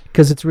like,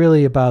 because it's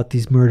really about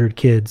these murdered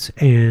kids,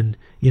 and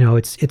you know,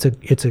 it's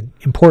a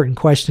important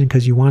question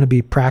because you want to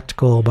be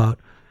practical about,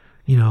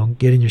 you know,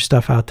 getting your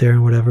stuff out there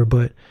and whatever.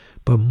 But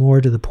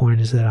more to the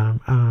point is that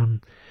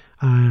I'm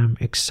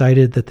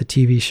excited that the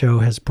TV show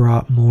has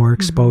brought more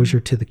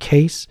exposure to the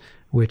case,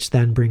 which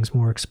then brings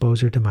more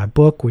exposure to my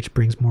book, which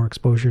brings more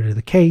exposure to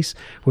the case,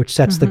 which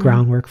sets the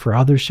groundwork for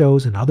other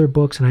shows and other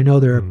books. And I know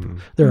there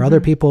are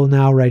other people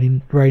now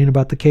writing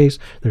about the case.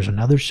 There's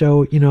another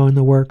show, you know, in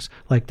the works.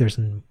 Like there's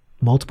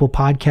multiple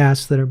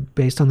podcasts that are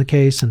based on the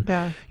case. And,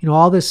 you know,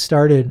 all this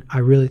started,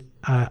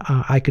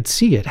 I could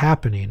see it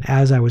happening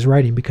as I was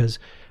writing, because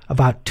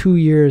about 2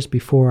 years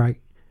before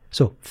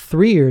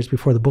 3 years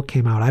before the book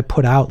came out, I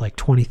put out like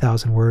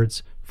 20,000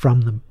 words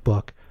from the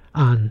book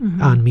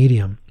on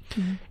Medium.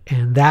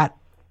 And that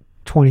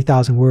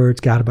 20,000 words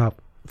got about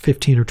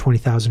 15 or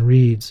 20,000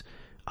 reads.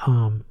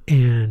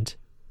 And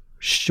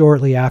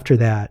shortly after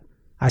that,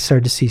 I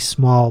started to see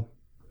small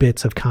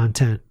bits of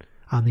content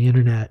on the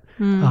internet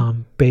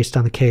based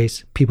on the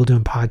case, people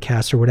doing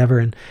podcasts or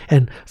whatever.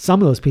 And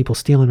some of those people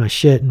stealing my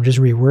shit and just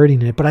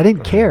rewording it. But I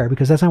didn't care,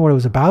 because that's not what it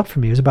was about for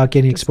me. It was about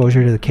getting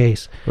exposure to the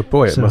case. But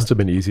boy, it must have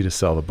been easy to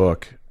sell the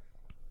book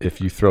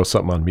if you throw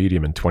something on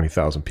Medium and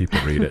 20,000 people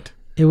read it.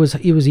 It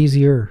was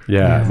easier.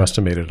 Yeah, it must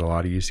have made it a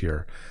lot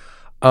easier.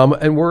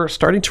 And we're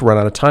starting to run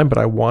out of time, but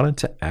I wanted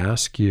to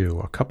ask you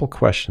a couple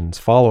questions,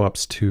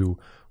 follow-ups to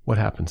what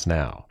happens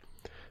now.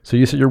 So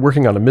you said you're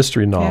working on a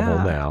mystery novel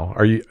now.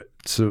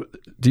 So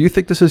do you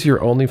think this is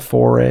your only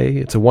foray?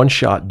 It's a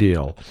one-shot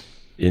deal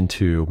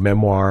into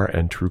memoir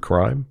and true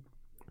crime?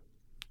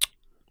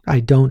 I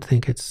don't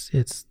think I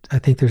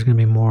think there's going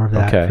to be more of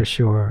that for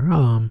sure.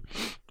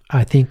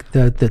 I think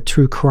the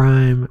true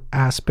crime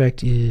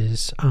aspect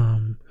is,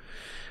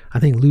 I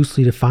think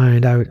loosely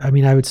defined. I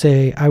would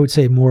say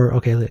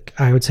more.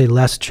 I would say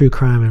less true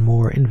crime and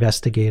more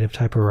investigative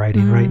type of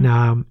writing. Right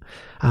now,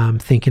 I'm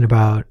thinking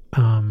about.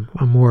 I'm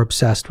more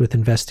obsessed with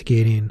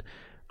investigating.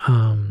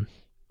 What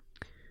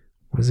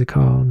is it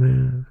called,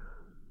 man?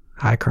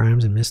 High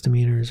crimes and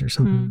misdemeanors or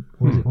something.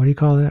 What do you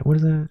call that? What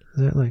is that?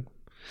 Is that like?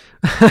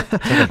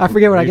 I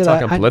forget what I get. Are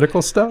you talking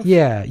political stuff?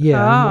 Yeah.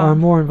 I'm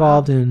more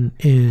involved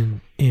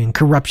in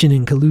corruption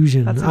and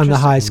collusion on the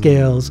high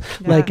scales.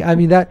 Yeah. Like, I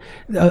mean, that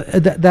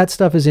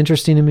stuff is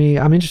interesting to me.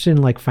 I'm interested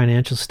in like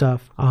financial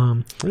stuff.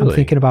 Really? I'm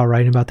thinking about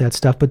writing about that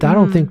stuff, but I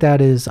don't think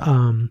that is,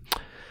 you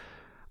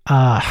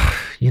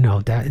know,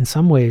 that in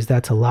some ways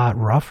that's a lot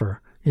rougher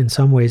in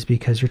some ways,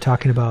 because you're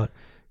talking about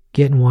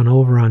getting one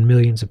over on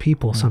millions of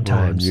people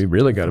sometimes. Well, you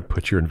really got to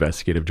put your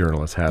investigative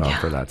journalist hat on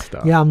for that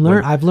stuff. Yeah,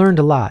 I've learned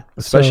a lot.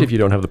 Especially if you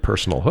don't have the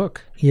personal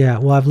hook. Yeah,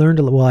 well, I've learned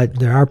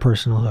there are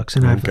personal hooks,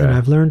 and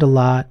I've learned a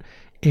lot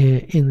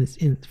in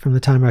from the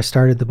time I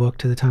started the book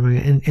to the time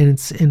and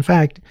it's, in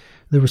fact,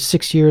 there were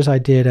 6 years I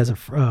did as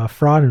a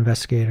fraud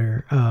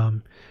investigator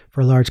for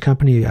a large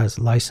company as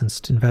a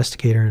licensed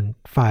investigator in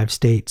 5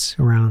 states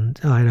around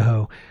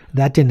Idaho.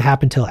 That didn't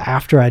happen till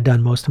after I'd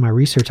done most of my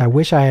research. I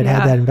wish I had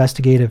had that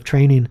investigative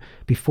training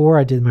before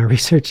I did my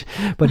research,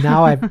 but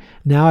now I've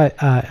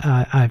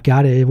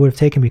got it. It would have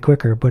taken me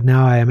quicker, but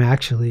now I am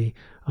actually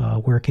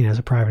working as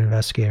a private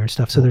investigator and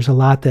stuff. So there's a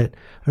lot that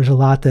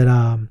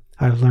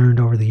I've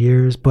learned over the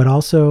years, but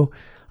also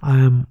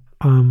I'm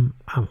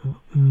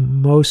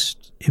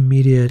most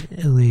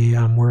immediately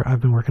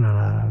I've been working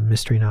on a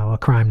mystery novel, a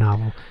crime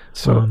novel.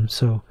 And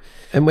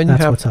when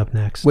that's what's up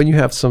next. When you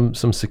have some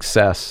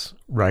success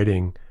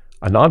writing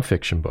a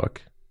nonfiction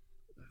book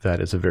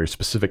that is a very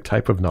specific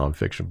type of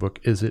nonfiction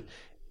book, is it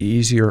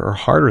easier or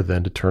harder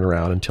then to turn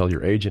around and tell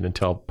your agent and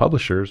tell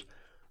publishers,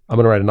 I'm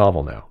going to write a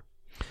novel now?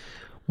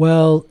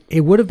 Well,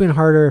 it would have been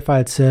harder if I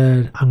had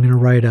said, I'm going to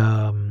write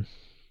a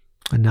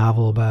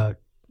novel about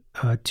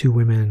 2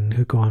 women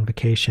who go on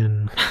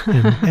vacation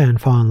and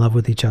fall in love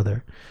with each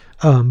other.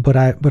 But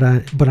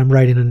I'm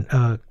writing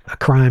a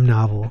crime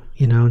novel,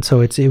 you know, and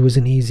so it was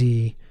an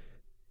easy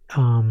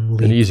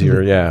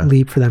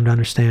leap for them to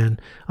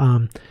understand.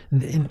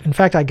 In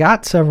fact, I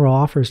got several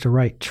offers to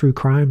write true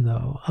crime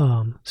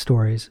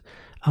stories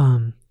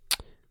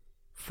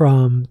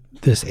from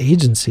this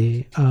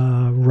agency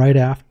right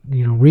after,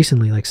 you know,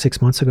 recently, like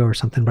 6 months ago or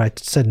something. But I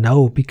said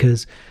no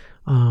because,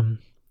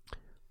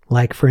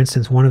 like for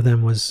instance, one of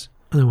them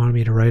they wanted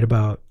me to write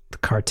about the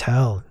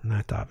cartel, and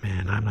I thought,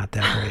 man, I'm not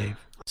that brave.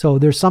 So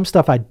there's some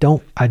stuff I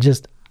don't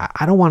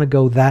want to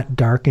go that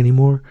dark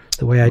anymore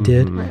the way I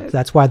did. Right.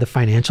 That's why the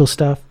financial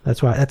stuff,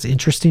 that's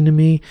interesting to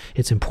me.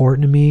 It's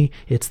important to me.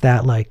 It's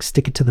that like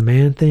stick it to the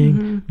man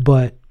thing.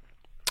 But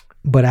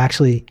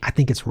actually I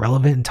think it's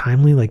relevant and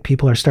timely. Like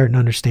people are starting to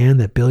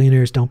understand that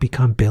billionaires don't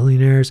become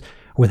billionaires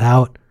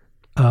without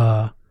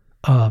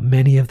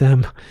many of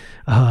them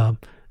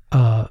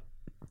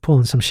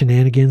pulling some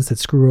shenanigans that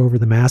screw over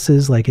the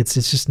masses. Like it's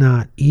just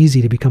not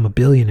easy to become a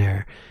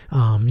billionaire.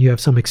 You have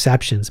some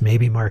exceptions.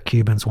 Maybe Mark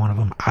Cuban's one of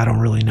them. I don't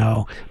really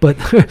know, but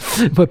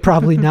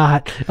probably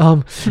not.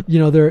 You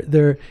know,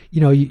 they're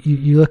you know,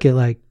 you look at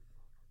like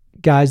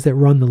guys that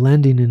run the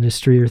lending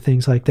industry or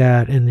things like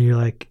that, and you're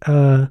like,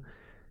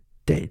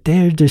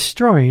 they're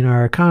destroying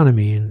our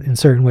economy in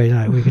certain ways.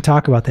 We could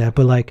talk about that,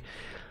 but like,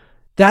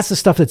 that's the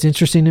stuff that's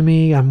interesting to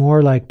me. I'm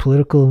more like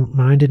political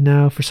minded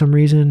now for some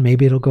reason.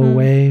 Maybe it'll go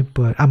away,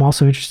 but I'm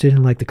also interested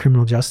in like the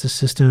criminal justice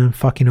system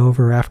fucking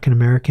over African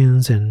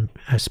Americans and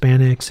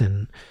Hispanics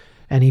and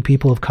any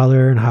people of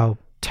color, and how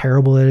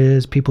terrible it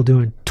is. People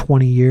doing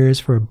 20 years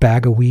for a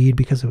bag of weed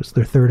because it was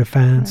their third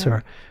offense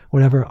or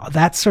whatever.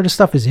 That sort of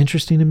stuff is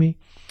interesting to me.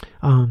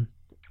 And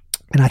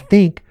I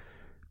think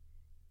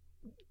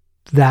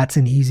that's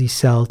an easy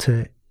sell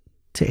to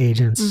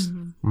agents.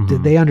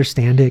 They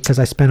understand it because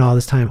I spent all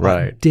this time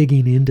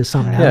digging into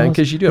something else. Yeah,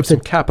 because you do have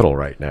some capital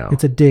right now.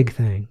 It's a dig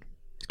thing.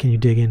 Can you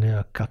dig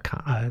into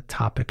a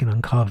topic and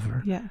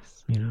uncover?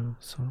 Yes. You know,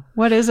 so.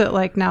 What is it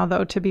like now,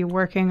 though, to be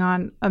working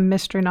on a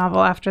mystery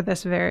novel after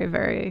this very,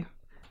 very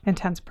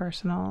intense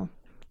personal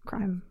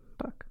crime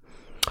book?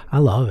 I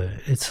love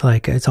it. It's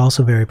like, it's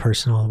also very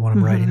personal what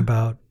I'm writing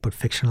about, but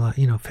fictional,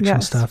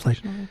 stuff. Like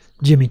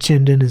Jimmy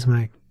Chinden is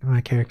my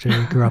character.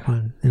 He grew up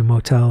in a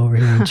motel over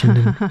here on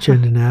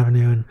Chinden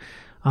Avenue,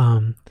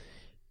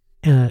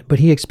 but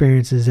he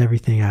experiences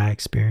everything I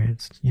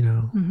experienced,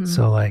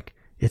 So like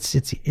it's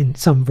in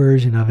some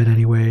version of it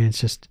anyway.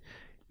 It's just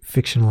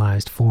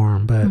fictionalized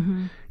form, but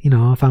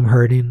if I'm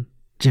hurting,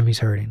 Jimmy's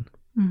hurting.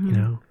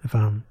 If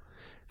I'm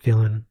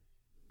feeling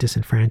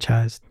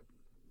disenfranchised,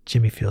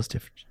 Jimmy feels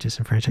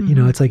disenfranchised.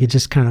 It's like it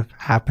just kind of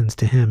happens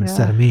to him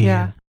instead of me.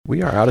 Yeah.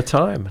 We are out of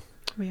time.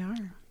 We are.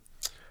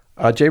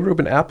 J.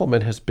 Reuben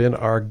Appelman has been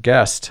our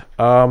guest.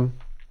 The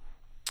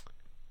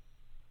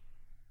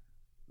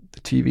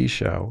TV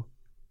show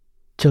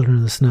Children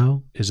of the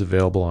Snow is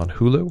available on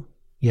Hulu.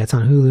 Yeah, it's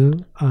on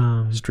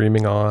Hulu.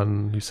 Streaming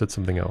on, you said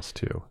something else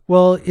too.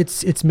 Well,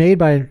 it's made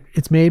by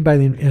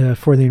the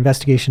for the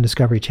Investigation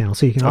Discovery Channel,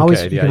 so you can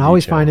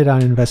always find it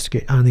on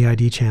the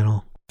ID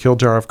channel.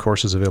 Killjar, of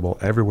course, is available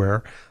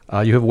everywhere.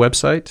 You have a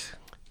website?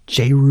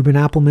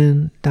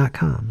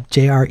 JReubenAppelman.com.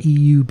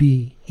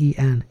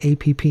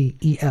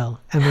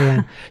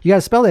 JReubenAppelman. You got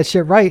to spell that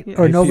shit right,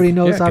 or nobody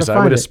knows how to find it.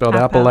 I would have spelled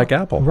apple like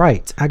apple.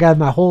 Right. I got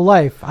my whole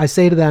life. I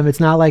say to them, it's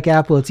not like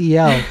apple, it's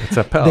EL. It's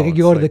Appel. They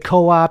go to the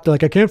co-op. They're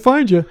like, I can't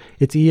find you.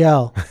 It's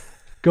EL.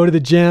 Go to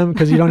the gym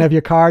because you don't have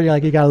your card. You're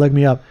like, you got to look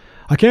me up.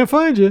 I can't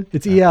find you.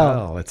 It's EL.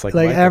 Appel. It's like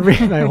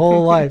my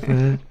whole life,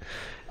 man.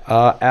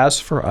 As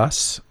for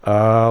us,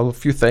 a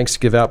few thanks to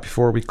give out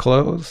before we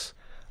close.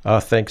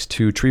 Thanks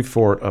to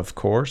Treefort, of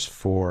course,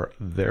 for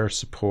their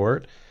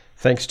support.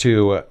 Thanks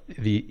to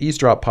the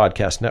Eavesdrop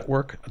Podcast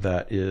Network.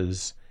 That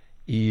is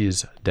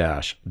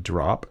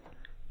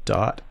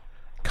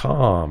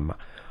ease-drop.com.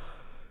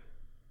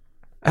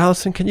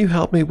 Allison, can you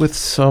help me with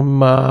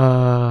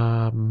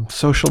some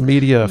social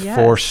media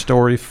for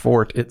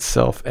Storyfort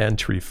itself and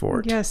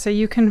Treefort? Yeah, so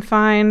you can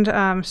find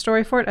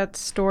Storyfort at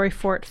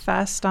Storyfort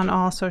Fest on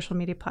all social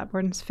media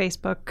platforms,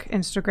 Facebook,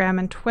 Instagram,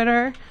 and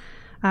Twitter.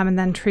 And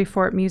then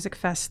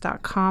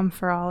treefortmusicfest.com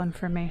for all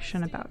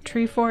information about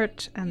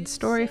Treefort and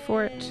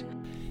Storyfort.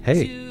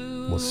 Hey,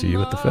 we'll see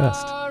you at the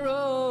fest.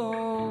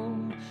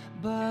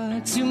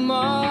 But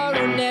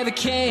tomorrow never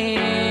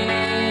came.